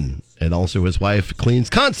fun. And also his wife cleans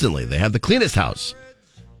constantly. They have the cleanest house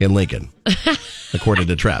in Lincoln, according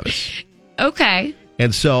to Travis. Okay.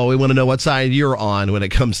 And so we want to know what side you're on when it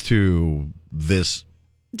comes to this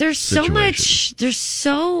There's situation. there's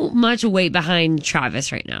so much weight behind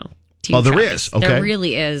Travis right now. Team there Travis. is. Okay. There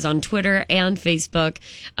really is on Twitter and Facebook.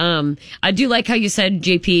 I do like how you said,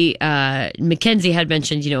 JP, Mackenzie had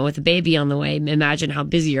mentioned, with a baby on the way, imagine how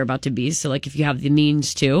busy you're about to be. So like if you have the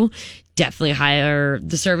means to, definitely hire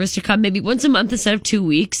the service to come maybe once a month instead of 2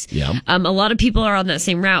 weeks. Yeah. A lot of people are on that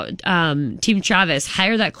same route. Team Travis,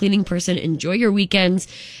 hire that cleaning person. Enjoy your weekends.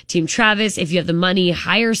 Team Travis, if you have the money,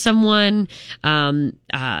 hire someone.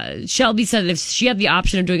 Shelby said if she had the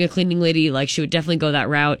option of doing a cleaning lady, like she would definitely go that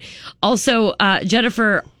route. Also,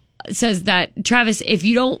 Jennifer says that Travis, if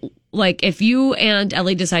you and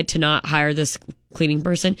Ellie decide to not hire this cleaning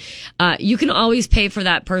person, you can always pay for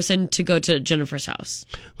that person to go to Jennifer's house.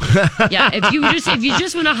 Yeah, if you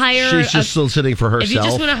just want to hire, she's just still sitting for herself. If you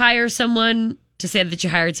just want to hire someone to say that you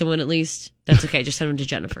hired someone, at least that's okay. Just send them to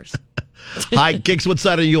Jennifer's. Hi, Kix. What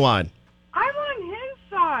side are you on? I'm on his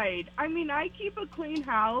side. I mean, I keep a clean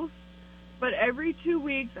house, but every 2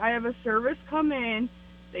 weeks I have a service come in.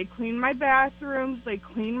 They clean my bathrooms, they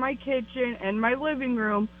clean my kitchen and my living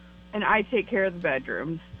room, and I take care of the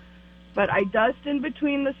bedrooms. But I dust in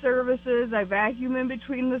between the services. I vacuum in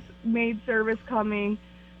between the maid service coming.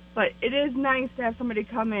 But it is nice to have somebody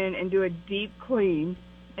come in and do a deep clean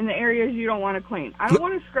in the areas you don't want to clean. I don't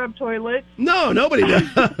want to scrub toilets. No, nobody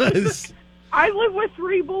does. I live with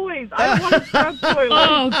 3 boys. I want to scrub toilets.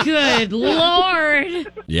 Oh, good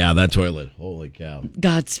Lord. Yeah, that toilet. Holy cow.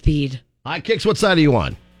 Godspeed. Hi, Kix. What side are you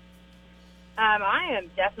on? I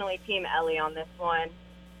am definitely Team Ellie on this one.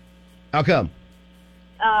 How come?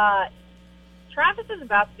 Travis is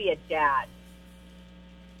about to be a dad.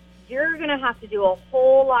 You're going to have to do a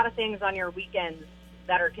whole lot of things on your weekends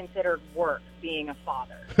that are considered work, being a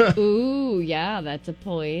father. Ooh, yeah, that's a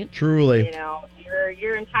point. Truly.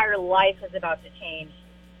 Your entire life is about to change.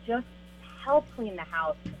 Just help clean the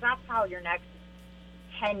house, because that's how your next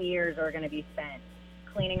 10 years are going to be spent,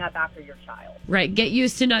 cleaning up after your child. Right, get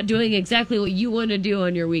used to not doing exactly what you want to do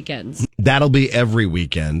on your weekends. That'll be every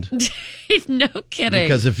weekend. No kidding.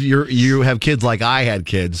 Because if you have kids like I had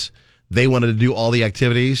kids, they wanted to do all the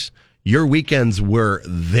activities. Your weekends were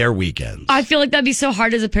their weekends. I feel like that'd be so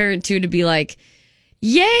hard as a parent, too, to be like,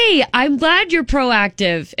 yay, I'm glad you're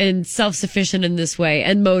proactive and self-sufficient in this way,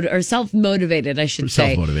 and self-motivated, I should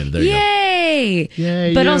say. Self-motivated, there you go.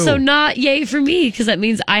 Yay! But also not yay for me, because that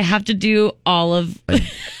means I have to do all of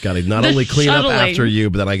got to not only clean shuttling up after you,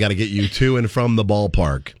 but then I got to get you to and from the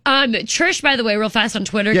ballpark. Trish, by the way, real fast on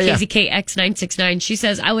Twitter, KZKX969, she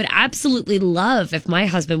says, I would absolutely love if my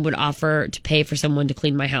husband would offer to pay for someone to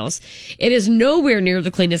clean my house. It is nowhere near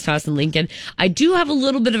the cleanest house in Lincoln. I do have a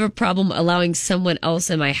little bit of a problem allowing someone else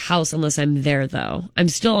in my house unless I'm there, though. I'm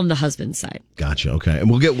still on the husband's side. Gotcha. Okay. And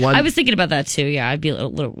we'll get one. I was thinking about that, too. Yeah, I'd be a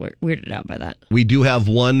little weirded out by that. We do have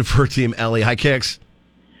one for Team Ellie. Hi, Kix.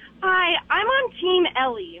 Hi, I'm on Team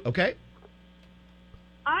Ellie. Okay.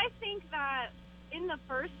 I think that in the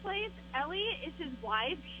first place, Ellie is his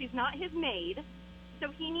wife. She's not his maid.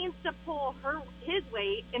 So he needs to pull his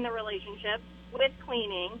weight in the relationship with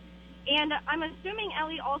cleaning. And I'm assuming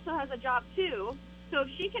Ellie also has a job, too. So if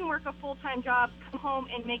she can work a full-time job, come home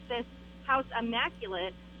and make this house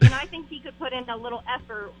immaculate, then I think he could put in a little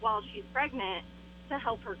effort while she's pregnant to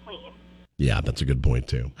help her clean. Yeah, that's a good point,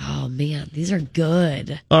 too. Oh, man, these are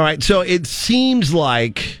good. All right, so it seems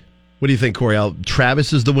like, what do you think, Coriel?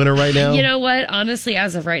 Travis is the winner right now? You know what? Honestly,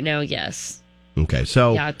 as of right now, yes. Okay,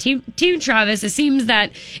 so... Yeah, Team Travis, it seems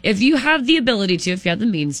that if you have the ability to, if you have the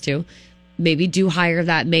means to, maybe do hire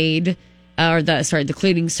that maid, the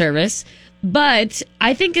cleaning service. But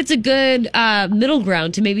I think it's a good middle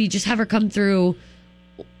ground to maybe just have her come through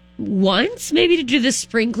once, maybe to do the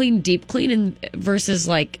spring clean, deep clean, versus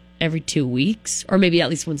like every 2 weeks, or maybe at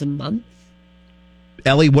least once a month.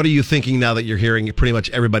 Ellie, what are you thinking now that you're hearing pretty much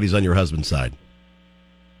everybody's on your husband's side?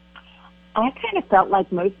 I kind of felt like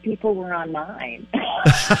most people were on mine.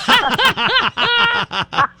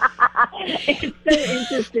 It's so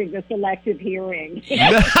interesting, the selective hearing. Hey,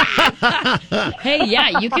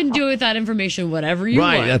 yeah, you can do with that information whatever you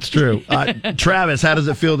want. Right, that's true. Travis, how does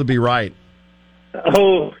it feel to be right?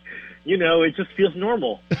 Oh, it just feels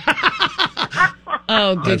normal.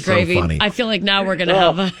 Oh, good That's gravy. so funny. I feel like now we're going to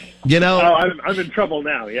have a... I'm in trouble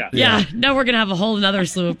now, yeah. Yeah, now we're going to have a whole another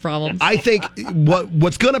slew of problems. I think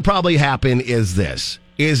what's going to probably happen is this.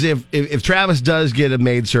 Is if Travis does get a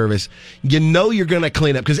maid service, you're going to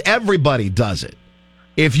clean up, because everybody does it.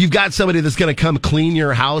 If you've got somebody that's going to come clean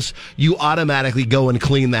your house, you automatically go and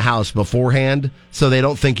clean the house beforehand so they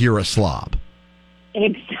don't think you're a slob.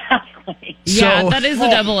 Exactly. Yeah, that is a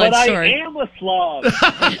double-edged sword. I am a slob.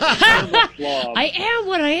 I am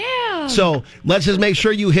what I am. So let's just make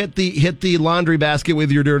sure you hit the laundry basket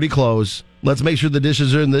with your dirty clothes. Let's make sure the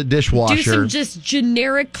dishes are in the dishwasher. Do some just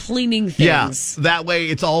generic cleaning things. Yeah, that way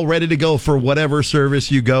it's all ready to go for whatever service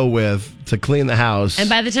you go with to clean the house. And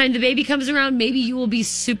by the time the baby comes around, maybe you will be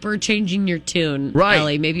super changing your tune, right?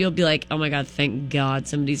 Ellie. Maybe you'll be like, "Oh my God, thank God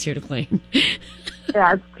somebody's here to clean."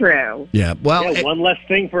 That's true. Yeah, well, one less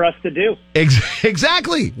thing for us to do.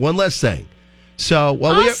 Exactly, one less thing. So,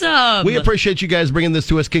 well, awesome. we appreciate you guys bringing this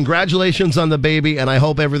to us. Congratulations on the baby, and I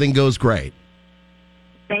hope everything goes great.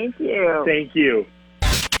 Thank you. Thank you.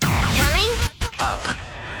 Coming up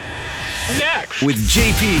next with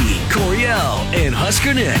JP, Coriel, and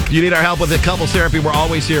Husker Nick. If you need our help with the couples therapy, we're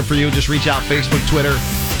always here for you. Just reach out, Facebook, Twitter,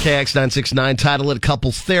 KX969, title it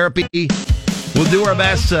Couples Therapy. We'll do our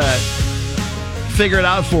best to figure it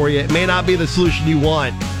out for you. It may not be the solution you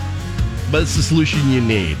want, but it's the solution you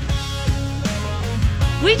need.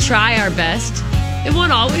 We try our best. It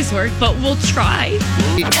won't always work, but we'll try.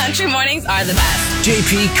 Country mornings are the best.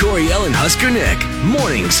 JP, Coriel, and Husker Nick.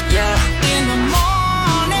 Mornings. Yeah. In the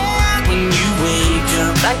morning when you wake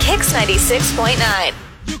up. On Kix 96.9.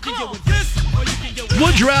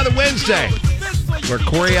 Would You Rather Wednesday, where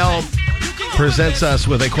Coriel presents us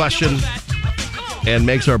with a question and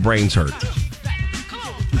makes our brains hurt.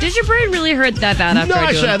 Did your brain really hurt that bad after No, I do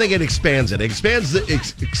actually, it? I think it expands it. It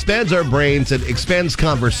expands our brains. It expands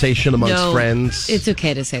conversation amongst friends. It's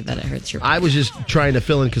okay to say that it hurts your brain. I was just trying to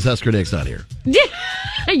fill in because Husker Nick's not here.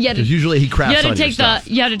 Because usually he craps on your stuff.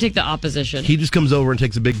 You had to take the opposition. He just comes over and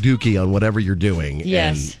takes a big dookie on whatever you're doing.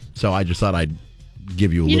 Yes. And so I just thought I'd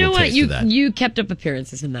give you a You know little what? taste of that. You kept up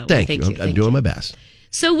appearances in that Thank way. you. Thank you. I'm doing my best.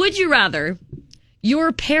 So would you rather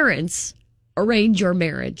your parents arrange your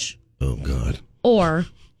marriage? Oh, God. Or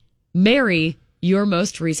marry your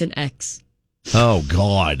most recent ex? Oh,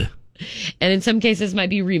 God. And in some cases might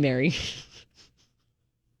be remarry.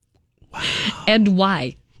 Wow. And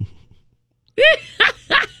why?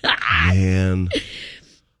 Man.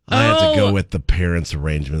 I have to go with the parents'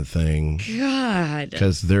 arrangement thing. God.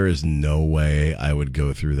 Because there is no way I would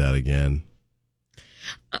go through that again.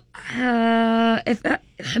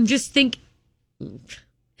 I'm just thinking,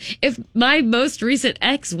 if my most recent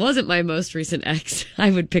ex wasn't my most recent ex, I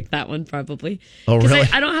would pick that one probably. Oh, really?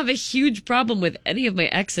 Because I don't have a huge problem with any of my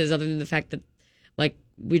exes other than the fact that, like,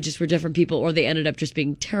 we just were different people, or they ended up just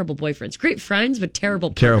being terrible boyfriends. Great friends, but terrible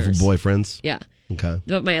partners. Terrible boyfriends? Yeah. Okay.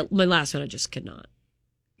 But my last one, I just could not.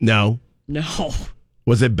 No? No.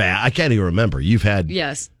 Was it bad? I can't even remember. You've had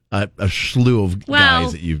Yes. a slew of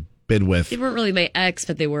guys that you've been with. They weren't really my ex,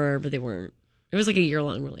 but they weren't. It was like a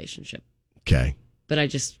year-long relationship. Okay. But I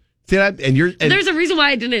just... See that? And there's a reason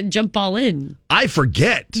why I didn't jump all in. I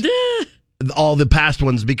forget all the past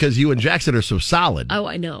ones because you and Jackson are so solid. Oh,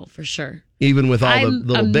 I know, for sure. Even with all the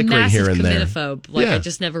little bickering here and there. I'm a massive committophobe. Like, I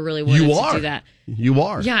just never really wanted to do that. You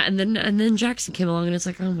are. Yeah, and then Jackson came along, and it's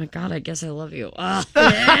like, oh my God, I guess I love you.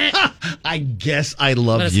 I guess I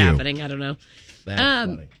love you. What is happening? I don't know. That's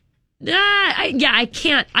funny.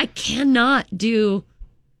 I cannot do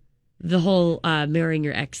the whole marrying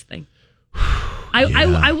your ex thing.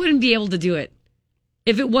 I wouldn't be able to do it.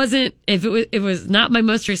 If it was not my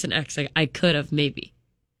most recent ex, I could have maybe.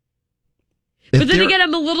 But then again,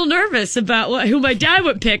 I'm a little nervous about who my dad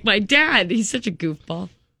would pick. My dad, he's such a goofball.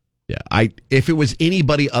 Yeah, if it was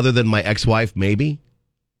anybody other than my ex-wife, maybe.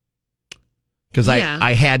 Because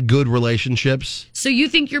I had good relationships. So you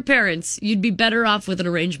think your parents, you'd be better off with an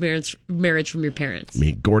arranged marriage from your parents? I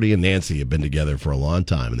mean, Gordy and Nancy have been together for a long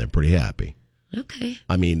time, and they're pretty happy. Okay.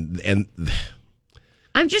 I mean, and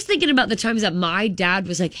I'm just thinking about the times that my dad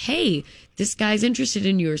was like, hey, this guy's interested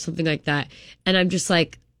in you or something like that. And I'm just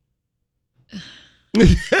like,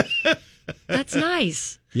 that's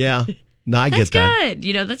nice. Yeah. No, I get that. That's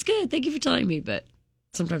good. That's good. Thank you for telling me. But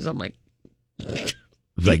sometimes I'm like,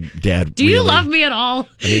 Dad, do you love me at all?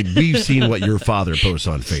 I mean, we've seen what your father posts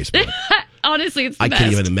on Facebook. Honestly, it's the best. I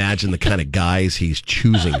can't even imagine the kind of guys he's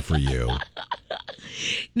choosing for you.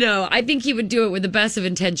 No, I think he would do it with the best of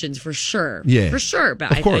intentions for sure. Yeah. For sure.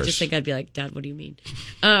 But I just think I'd be like, Dad, what do you mean?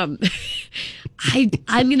 I'm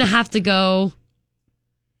going to have to go.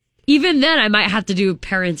 Even then, I might have to do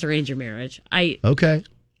parents arrange a marriage. Okay.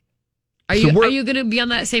 Are you going to be on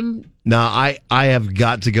that same? No, I have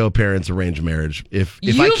got to go parents arrange a marriage. If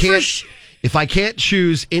I can't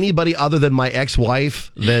choose anybody other than my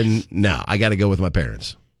ex-wife, then no, I got to go with my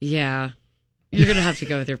parents. Yeah. You're going to have to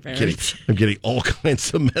go with your parents. I'm getting all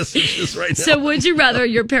kinds of messages right now. So would you rather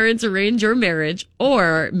your parents arrange your marriage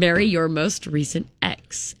or marry your most recent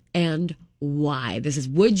ex? And why? This is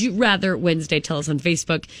Would You Rather Wednesday. Tell us on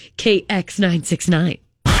Facebook, KX969.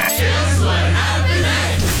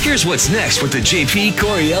 Here's what's next with the JP,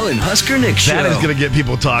 Coriel, and Husker Nick show. That is going to get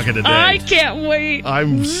people talking today. I can't wait.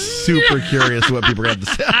 I'm super curious what people have to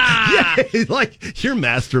say. Yeah, like your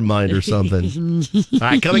mastermind or something. All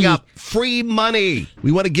right, coming up, free money.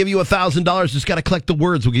 We want to give you $1,000. Just got to collect the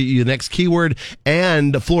words. We'll get you the next keyword.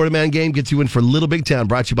 And the Florida Man game gets you in for Little Big Town,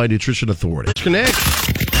 brought to you by Nutrition Authority. Husker Nick.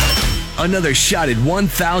 Another shot at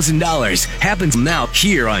 $1,000 happens now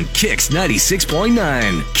here on Kix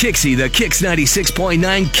 96.9. Kixie, the Kix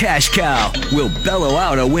 96.9 cash cow, will bellow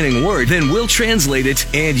out a winning word, then we'll translate it,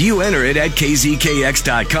 and you enter it at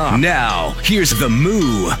kzkx.com. Now, here's the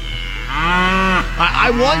moo.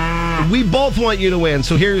 We both want you to win,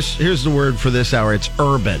 so here's the word for this hour. It's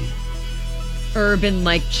urban. Urban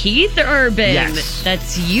like Keith Urban. Yes.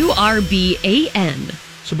 That's URBAN.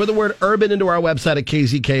 So put the word urban into our website at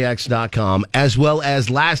kzkx.com, as well as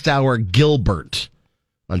last hour, Gilbert.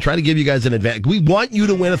 I'm trying to give you guys an advantage. We want you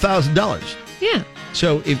to win $1,000. Yeah.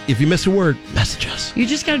 So if you miss a word, message us. You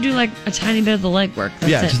just got to do like a tiny bit of the legwork.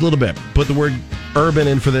 That's it. Just a little bit. Put the word urban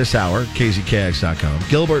in for this hour, kzkx.com.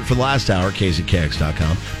 Gilbert for the last hour,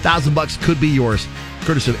 kzkx.com. $1,000 could be yours,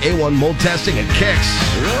 courtesy of A1 Mold Testing and Kix.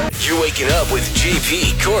 You're waking up with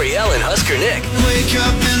JP, Coriel, and Husker Nick. Wake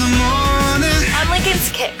up in the morning. On Lincoln's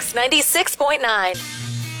Kicks 96.9.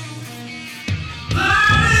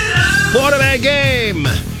 Florida Man game.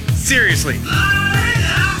 Seriously.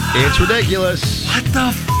 It's ridiculous. What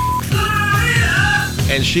the f***?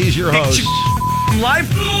 And she's your host. Life?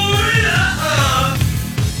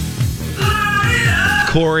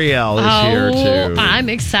 Coriel is here too. I'm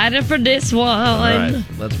excited for this one. All right,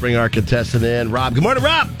 let's bring our contestant in. Rob. Good morning,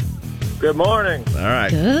 Rob. Good morning. All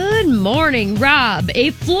right. Good morning, Rob.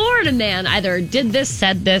 A Florida man either did this,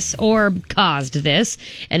 said this, or caused this,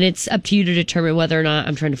 and it's up to you to determine whether or not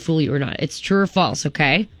I'm trying to fool you or not. It's true or false,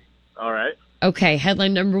 okay? All right. Okay,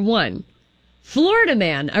 headline number 1. Florida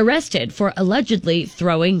man arrested for allegedly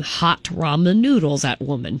throwing hot ramen noodles at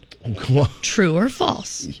woman. True or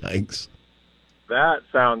false? Yikes. That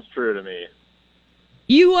sounds true to me.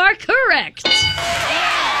 You are correct.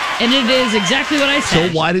 And it is exactly what I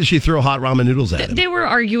said. So why did she throw hot ramen noodles at him? They were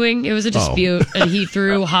arguing. It was a dispute, and he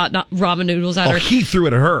threw hot ramen noodles at her. He threw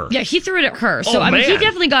it at her. Yeah, he threw it at her. So, I mean, he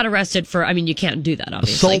definitely got arrested for, you can't do that,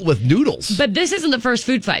 obviously. Assault with noodles. But this isn't the first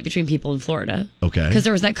food fight between people in Florida. Okay. Because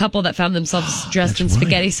there was that couple that found themselves dressed in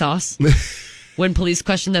spaghetti sauce. When police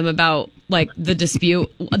questioned them about, the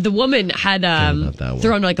dispute, the woman had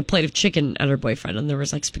thrown, a plate of chicken at her boyfriend, and there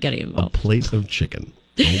was, spaghetti involved. A plate of chicken.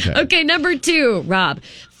 Okay. Okay, number 2, Rob.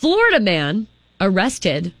 Florida man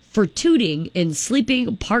arrested for tooting in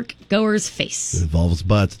sleeping park goer's face. It involves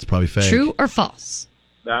butts. It's probably fake. True or false?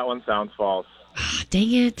 That one sounds false. Ah,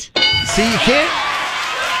 dang it. See, you can't.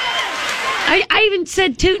 I even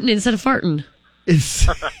said tooting instead of farting.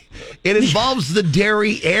 It involves the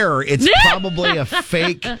dairy air. It's probably a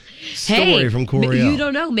fake story from Coriel. You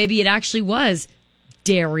don't know. Maybe it actually was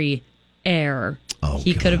dairy air. Oh,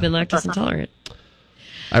 he could have been lactose intolerant.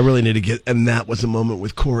 I really need to get, and that was a moment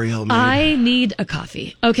with Coriel. I need a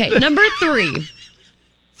coffee. Okay, number 3.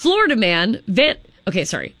 Florida man, okay,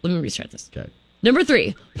 sorry, let me restart this. Okay. Number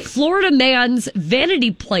 3, Florida man's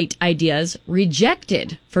vanity plate ideas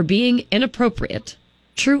rejected for being inappropriate.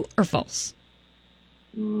 True or false?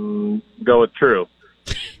 Go with true.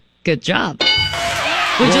 Good job.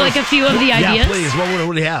 Would you like a few of the ideas? Yeah, please.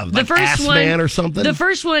 What do you have? Like ass man or something? The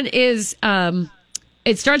first one is,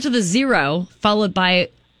 it starts with a 0 followed by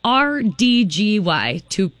RDGY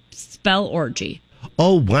to spell orgy.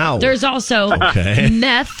 Oh, wow. There's also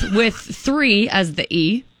meth with 3 as the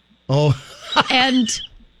E. Oh. And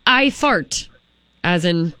I fart, as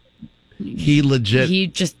in he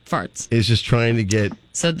just farts. Is just trying to get.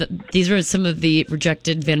 So these were some of the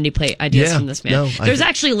rejected vanity plate ideas from this man. No, There's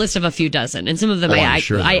actually a list of a few dozen, and some of them I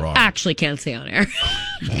actually can't say on air.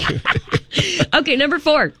 Okay, number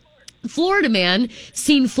 4. Florida man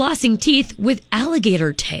seen flossing teeth with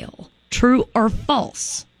alligator tail. True or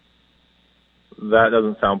false? That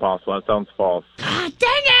doesn't sound possible. That sounds false. Ah,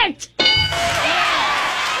 dang it!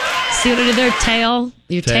 See what I did there? Tail.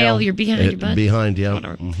 Your tail, you're behind your butt. Behind, yeah.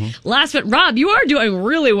 Mm-hmm. Last one. Rob, you are doing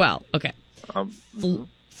really well. Okay.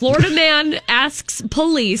 Florida man asks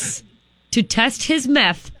police to test his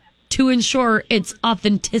meth to ensure its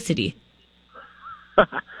authenticity.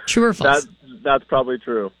 True or false? That's probably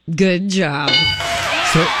true. Good job.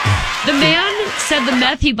 So, the man said the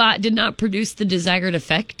meth he bought did not produce the desired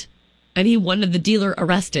effect, and he wanted the dealer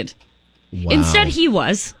arrested. Wow. Instead, he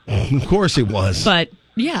was. Of course he was. But,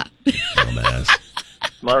 yeah. Dumbass.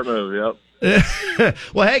 Smart move, yep.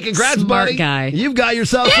 Well, hey, congrats, Smart buddy. guy. You've got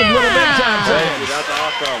yourself some Little Big Town. Thank you. That's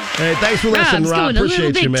awesome. Hey, thanks for listening, Rob's Rob. going to Appreciate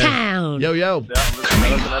Little you, Big man. Town. Yo. Yeah, I'm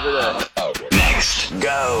listening every day. Next,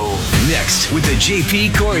 go. Next, with the JP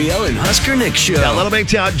Coriel and Husker Nick show. Yeah, Little Big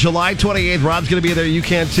Town, July 28th. Rob's going to be there. You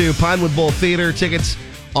can too. Pinewood Bowl Theater tickets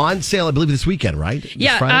on sale, I believe, this weekend, right?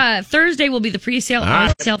 Yeah, Thursday will be the pre-sale.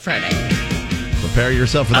 On sale Friday. Prepare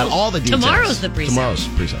yourself for that. All the details. Tomorrow's the pre-sale. Tomorrow's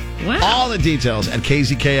pre-sale. Wow. All the details at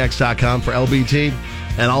kzkx.com for LBT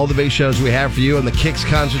and all the big shows we have for you in the Kicks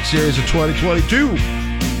Concert Series of 2022.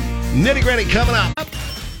 Nitty Gritty coming up.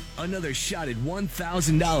 Another shot at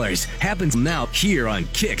 $1,000 happens now here on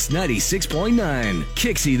Kicks 96.9.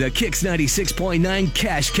 Kixie, the Kicks 96.9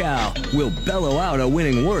 cash cow, will bellow out a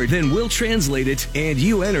winning word, then we'll translate it, and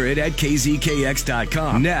you enter it at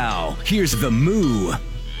kzkx.com. Now, here's the moo.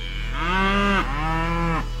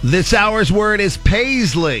 This hour's word is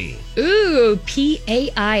Paisley. Ooh,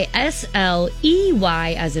 Paisley, as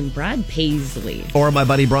in Brad Paisley. Or my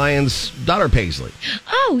buddy Brian's daughter, Paisley.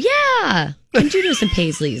 Oh, yeah. And you know some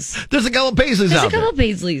Paisleys. There's a couple of Paisleys There's out a couple there.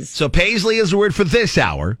 of Paisleys. So Paisley is the word for this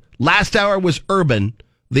hour. Last hour was urban.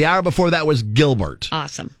 The hour before that was Gilbert.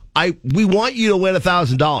 Awesome. We want you to win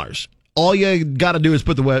 $1,000. All you got to do is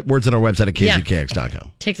put the words on our website at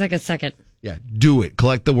kzkx.com. Takes like a second. Yeah, do it.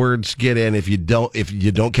 Collect the words, get in. If you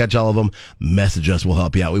don't catch all of them, message us. We'll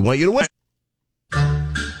help you out. We want you to win.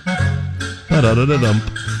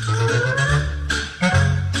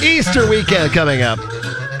 Easter weekend coming up.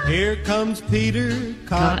 Here comes Peter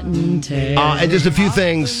Cottontail. And just a few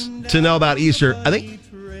things to know about Easter. I think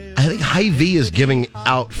Hy-Vee is giving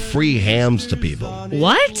out free hams to people.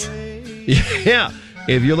 What? Yeah.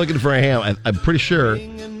 If you're looking for a ham, I'm pretty sure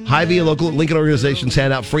Hy-Vee and local Lincoln organizations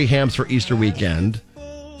hand out free hams for Easter weekend.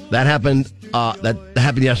 That happened. That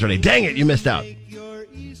happened yesterday. Dang it, you missed out.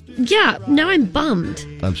 Yeah, now I'm bummed.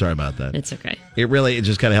 I'm sorry about that. It's okay. It's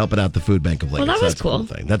just kind of helping out the food bank of Lincoln. Well, that was that's cool. A cool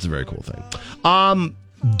thing. That's a very cool thing.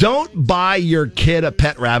 Don't buy your kid a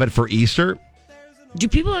pet rabbit for Easter. Do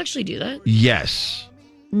people actually do that? Yes.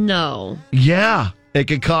 No. Yeah. It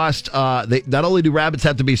could cost, not only do rabbits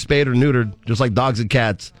have to be spayed or neutered, just like dogs and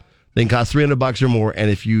cats, they can cost $300 or more.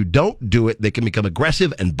 And if you don't do it, they can become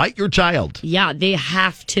aggressive and bite your child. Yeah, they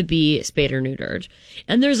have to be spayed or neutered.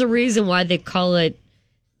 And there's a reason why they call it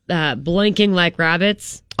blinking like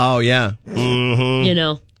rabbits. Oh, yeah. Mm-hmm. You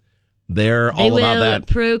know. They're all about that. They will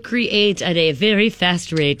procreate at a very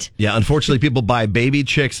fast rate. Yeah, unfortunately, people buy baby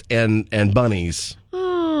chicks and bunnies.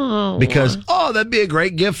 Oh. Because, that'd be a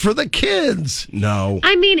great gift for the kids. No.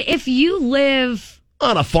 I mean, if you live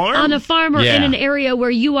on a farm or in an area where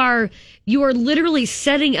you are literally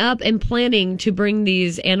setting up and planning to bring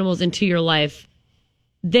these animals into your life,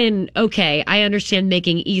 then okay, I understand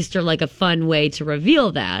making Easter like a fun way to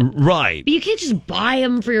reveal that. Right. But you can't just buy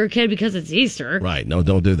them for your kid because it's Easter. Right. No,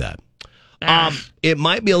 don't do that. It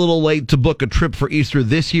might be a little late to book a trip for Easter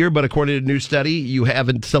this year, but according to a new study, you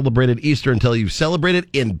haven't celebrated Easter until you've celebrated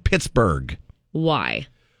in Pittsburgh. Why?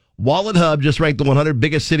 Wallet Hub just ranked the 100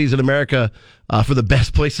 biggest cities in America for the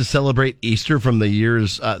best place to celebrate Easter from the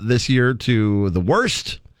years this year to the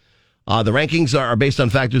worst. The rankings are based on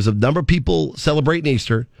factors of number of people celebrating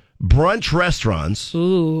Easter, brunch restaurants,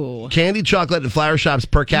 candy, chocolate, and flower shops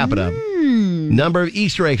per capita, number of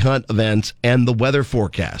Easter egg hunt events, and the weather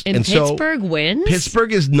forecast. And Pittsburgh wins?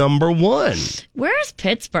 Pittsburgh is number one. Where's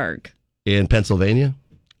Pittsburgh? In Pennsylvania.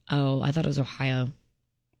 Oh, I thought it was Ohio.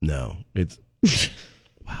 No, it's...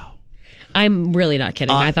 I'm really not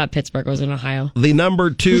kidding. I thought Pittsburgh was in Ohio. The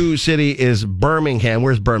number 2 city is Birmingham.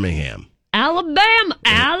 Where's Birmingham? Alabama.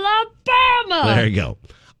 There you go.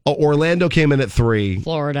 Orlando came in at 3.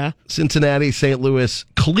 Florida. Cincinnati, St. Louis,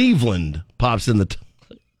 Cleveland pops in the...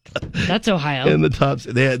 That's Ohio. In the top.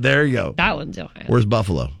 There you go. That one's Ohio. Where's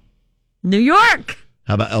Buffalo? New York.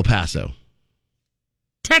 How about El Paso?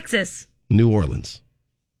 Texas. New Orleans.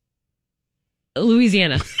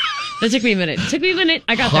 Louisiana. That took me a minute.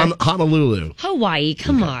 I got there. Honolulu. Hawaii.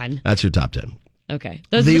 Come on. That's your top 10. Okay.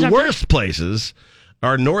 The worst places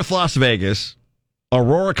are North Las Vegas,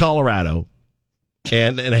 Aurora, Colorado,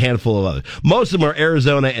 and a handful of others. Most of them are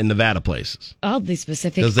Arizona and Nevada places. I'll be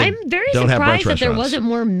specific. I'm very surprised that there wasn't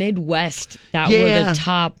more Midwest that were the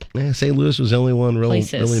top. Yeah, St. Louis was the only one really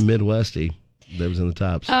Midwesty that was in the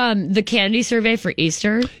tops. The candy survey for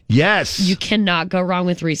Easter. Yes. You cannot go wrong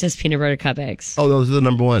with Reese's peanut butter cup eggs. Oh, those are the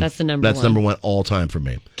number one. That's the number one. That's number one all time for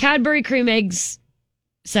me. Cadbury cream eggs,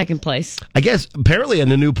 second place. I guess apparently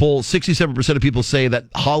in a new poll, 67% of people say that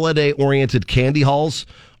holiday-oriented candy hauls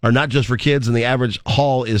are not just for kids, and the average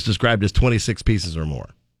haul is described as 26 pieces or more.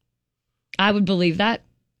 I would believe that,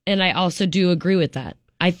 and I also do agree with that.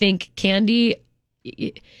 I think candy,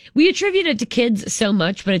 we attribute it to kids so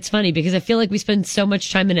much, but it's funny because I feel like we spend so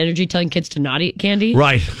much time and energy telling kids to not eat candy.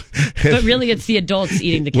 Right. But really it's the adults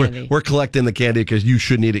eating the candy. We're collecting the candy because you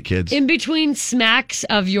shouldn't eat it, kids. In between smacks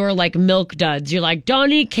of your like milk duds, you're like,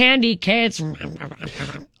 don't eat candy, kids.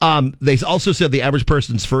 They also said the average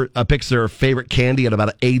person picks their favorite candy at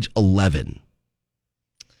about age 11.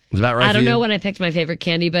 Is that right? I don't know when I picked my favorite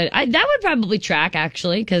candy, but that would probably track,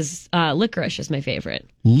 actually, because licorice is my favorite.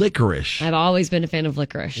 Licorice? I've always been a fan of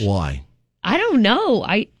licorice. Why? I don't know.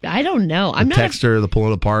 I don't know. I'm the not texture, the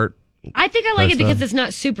pulling apart. I think I like it because it's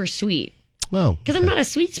not super sweet. Well, because I'm not a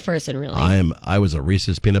sweets person, really. I was a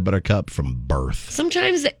Reese's peanut butter cup from birth.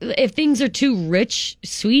 Sometimes if things are too rich,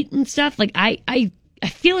 sweet and stuff, like I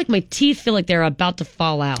feel like my teeth feel like they're about to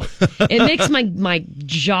fall out. It makes my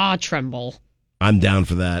jaw tremble. I'm down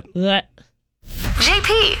for that.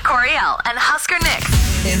 JP, Coriel, and Husker Nick.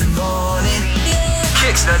 In the morning.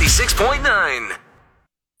 Kicks 96.9.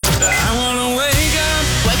 I wanna wake up.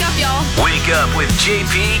 Wake up, y'all. Wake up with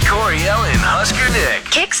JP, Coriel, and Husker Nick.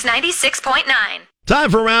 Kicks 96.9. Time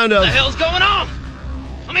for a round of... What the hell's going on?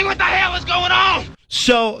 I mean, what the hell is going on?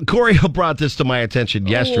 So, Coriel brought this to my attention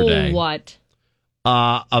yesterday. Oh, what?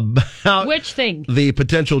 About... Which thing? The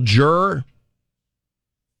potential juror.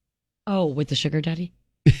 Oh, with the sugar daddy?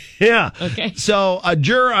 Yeah. Okay. So a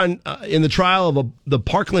juror in the trial of the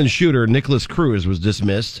Parkland shooter, Nicholas Cruz, was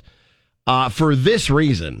dismissed for this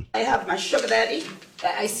reason. I have my sugar daddy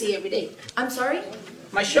that I see every day. I'm sorry?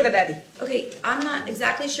 My sugar daddy. Okay, I'm not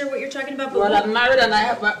exactly sure what you're talking about. But well, I'm married and I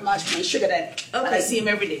have my sugar daddy. Okay. And I see him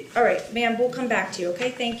every day. All right, ma'am, we'll come back to you,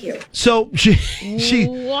 okay? Thank you. So she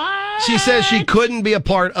says she couldn't be a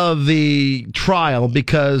part of the trial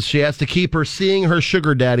because she has to keep seeing her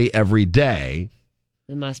sugar daddy every day.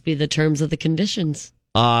 It must be the terms of the conditions.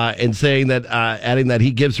 And saying that, adding that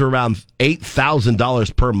he gives her around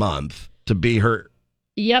 $8,000 per month to be her.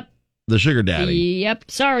 Yep. The sugar daddy.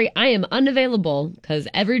 Yep. Sorry, I am unavailable because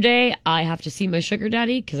every day I have to see my sugar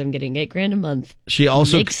daddy because I'm getting $8,000 a month. She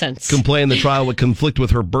also Makes sense. complained the trial would conflict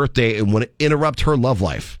with her birthday and would interrupt her love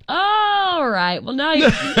life. All right. Well, now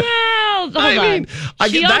hold on.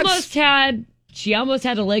 She almost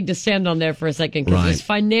had a leg to stand on there for a second because it's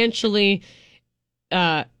financially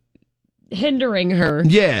hindering her.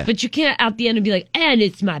 Yeah. But you can't at the end and be like, and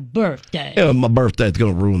it's my birthday. Yeah, my birthday is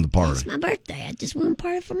going to ruin the party. It's my birthday. I just want a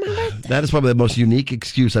party for my birthday. That is probably the most unique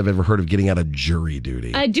excuse I've ever heard of getting out of jury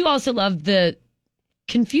duty. I do also love the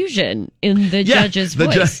confusion in the judge's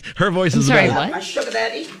voice. Her voice is sorry, about what? My sugar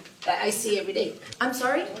daddy that I see every day. I'm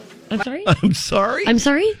sorry? I'm sorry? I'm sorry? I'm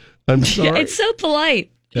sorry? I'm sorry? It's so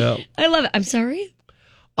polite. Yeah. I love it. I'm sorry?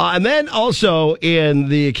 And then also in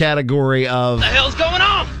the category of... What the hell's going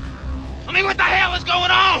on? I mean, what the hell is going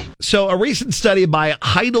on? So a recent study by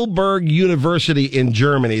Heidelberg University in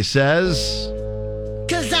Germany says...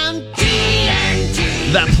 'Cause I'm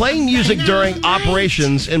TNT. That playing music during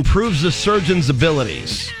operations improves the surgeon's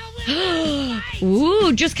abilities.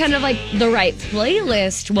 Ooh, just kind of like the right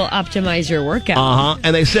playlist will optimize your workout. Uh-huh.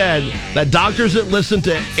 And they said that doctors that listen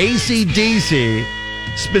to AC/DC,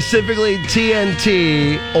 specifically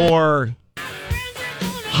TNT or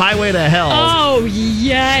Highway to Hell. Oh,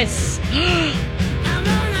 yes.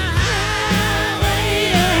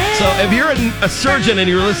 if you're a surgeon and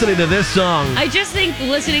you're listening to this song, I just think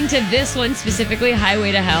listening to this one specifically,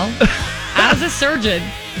 Highway to Hell, as a surgeon,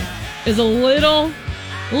 is a little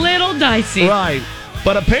dicey. Right.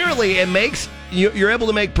 But apparently it makes, you're able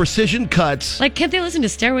to make precision cuts. Like, can't they listen to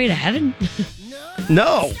Stairway to Heaven?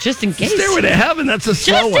 No. Just in case. Stairway to Heaven, that's a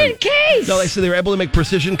slow one. Just in case. No, they said they were able to make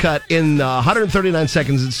precision cut in 139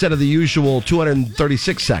 seconds instead of the usual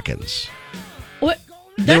 236 seconds. What?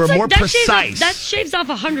 They were more precise. That shaves off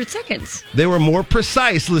 100 seconds. They were more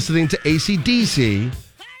precise listening to AC/DC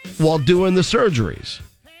while doing the surgeries.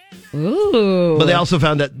 Ooh. But they also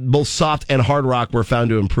found that both soft and hard rock were found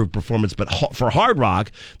to improve performance. But for hard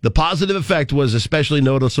rock, the positive effect was especially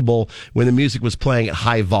noticeable when the music was playing at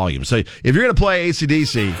high volume. So if you're going to play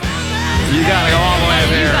AC/DC, you got to go all the way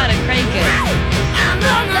there. You got to crank it.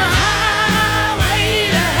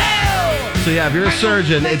 So yeah, if you're a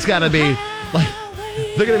surgeon, it's got to be like,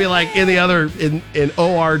 they're going to be like in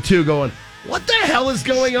OR2 going, what the hell is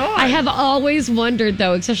going on? I have always wondered,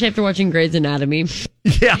 though, especially after watching Grey's Anatomy.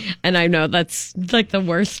 Yeah. And I know that's like the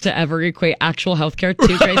worst to ever equate actual healthcare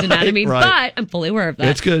to Grey's Anatomy, but I'm fully aware of that.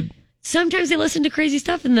 It's good. Sometimes they listen to crazy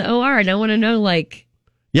stuff in the OR, and I want to know, like...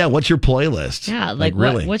 Yeah, what's your playlist? Yeah, like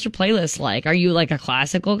really? What's your playlist like? Are you like a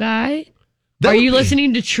classical guy? Are you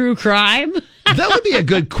listening to true crime? That would be a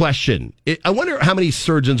good question. I wonder how many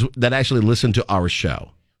surgeons that actually listen to our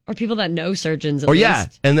show. Or people that know surgeons at least. Yeah,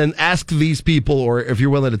 and then ask these people, or if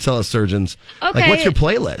you're willing to tell us surgeons, like, what's your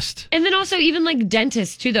playlist? And then also even like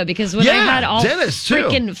dentists too, though, because when I had all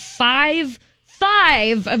freaking five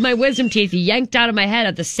of my wisdom teeth yanked out of my head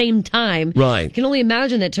at the same time. Right. I can only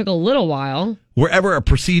imagine that took a little while. Wherever a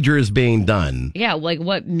procedure is being done. Yeah, like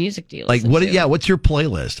what music do you like listen to? Yeah, what's your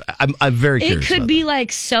playlist? I'm very curious. It could be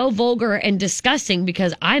like so vulgar and disgusting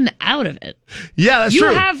because I'm out of it. Yeah, that's true.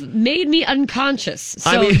 You have made me unconscious.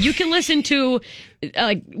 So you can listen to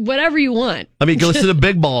like whatever you want. I mean, you can listen to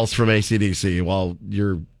Big Balls from AC/DC while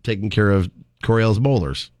you're taking care of Coriel's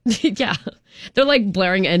molars. Yeah. They're like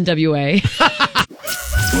blaring NWA.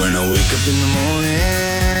 When I wake up in the morning.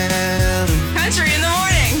 Country in the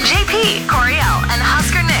morning. JP, Coriel, and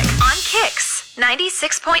Husker Nick on Kicks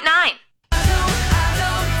 96.9.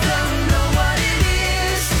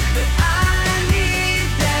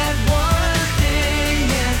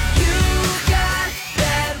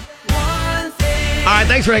 All right,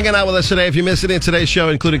 thanks for hanging out with us today. If you missed it in today's show,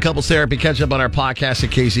 including couples therapy, catch up on our podcast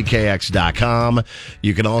at kckx.com.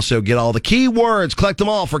 You can also get all the keywords, collect them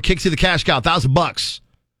all for Kixie the Cash Cow, $1,000.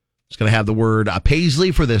 It's going to have the word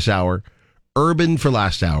Paisley for this hour, Urban for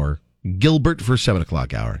last hour, Gilbert for 7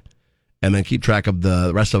 o'clock hour. And then keep track of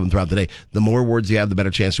the rest of them throughout the day. The more words you have, the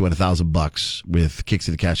better chance to win $1,000 with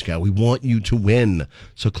Kixie the Cash Cow. We want you to win,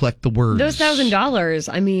 so collect the words. Those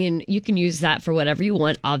 $1,000, I mean, you can use that for whatever you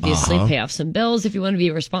want. Obviously, pay off some bills if you want to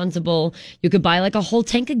be responsible. You could buy like a whole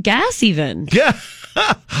tank of gas even. Yeah.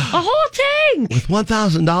 A whole tank. With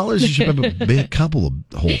 $1,000, you should have a big couple of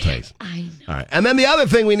whole tanks. I know. All right. And then the other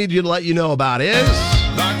thing we need you to let you know about is...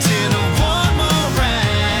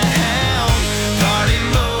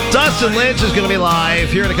 Dustin Lynch is going to be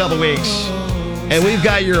live here in a couple weeks. And we've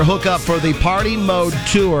got your hookup for the Party Mode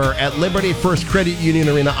Tour at Liberty First Credit Union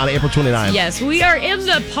Arena on April 29th. Yes, we are in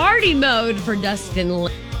the party mode for Dustin.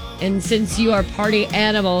 And since you are party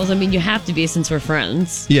animals, I mean, you have to be since we're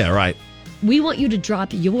friends. Yeah, right. We want you to drop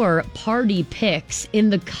your party pics in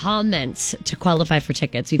the comments to qualify for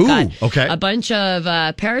tickets. We've got a bunch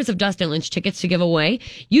of pairs of Dustin Lynch tickets to give away.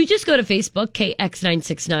 You just go to Facebook,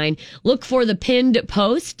 KX969. Look for the pinned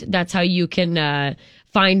post. That's how you can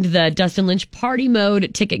find the Dustin Lynch Party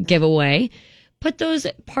Mode ticket giveaway. Put those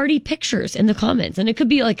party pictures in the comments. And it could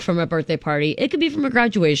be like from a birthday party. It could be from a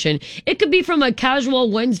graduation. It could be from a casual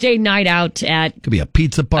Wednesday night out at... It could be a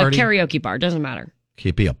pizza party. A karaoke bar. Doesn't matter.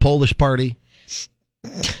 Could be a Polish party.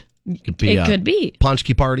 Could be could be.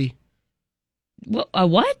 Ponchki party. A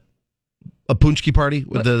what? A punchki party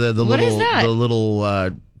with the what little is that? the little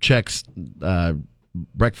Chex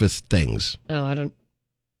breakfast things. Oh, I don't.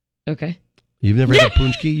 Okay. You've never had a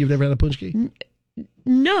punchki? You've never had a punchki?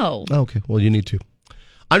 No. Oh, okay. Well, you need to.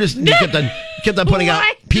 I'm just you kept on putting out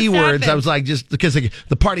P words. I was like, just because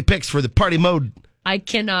the party pics for the party mode. I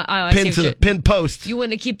cannot. Pin post. You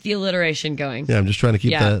want to keep the alliteration going. Yeah, I'm just trying to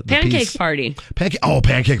keep the pancake piece. Party.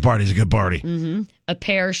 Pancake party is a good party. Mm-hmm. A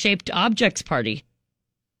pear-shaped objects party.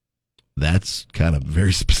 That's kind of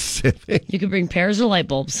very specific. You could bring pears or light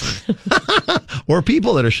bulbs. Or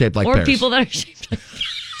people that are shaped like pears. Or people that are shaped like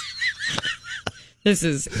This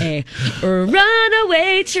is a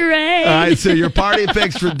runaway train. All right, so your party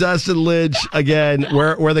picks for Dustin Lynch. Again,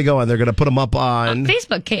 where are they going? They're going to put them up on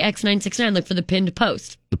Facebook, KX969. Look for the pinned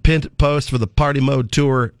post. The pinned post for the Party Mode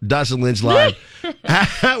Tour, Dustin Lynch Live.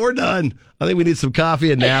 We're done. I think we need some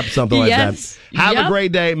coffee and nap, something like that. Have a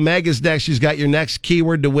great day. Meg is next. She's got your next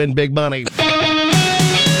keyword to win big money.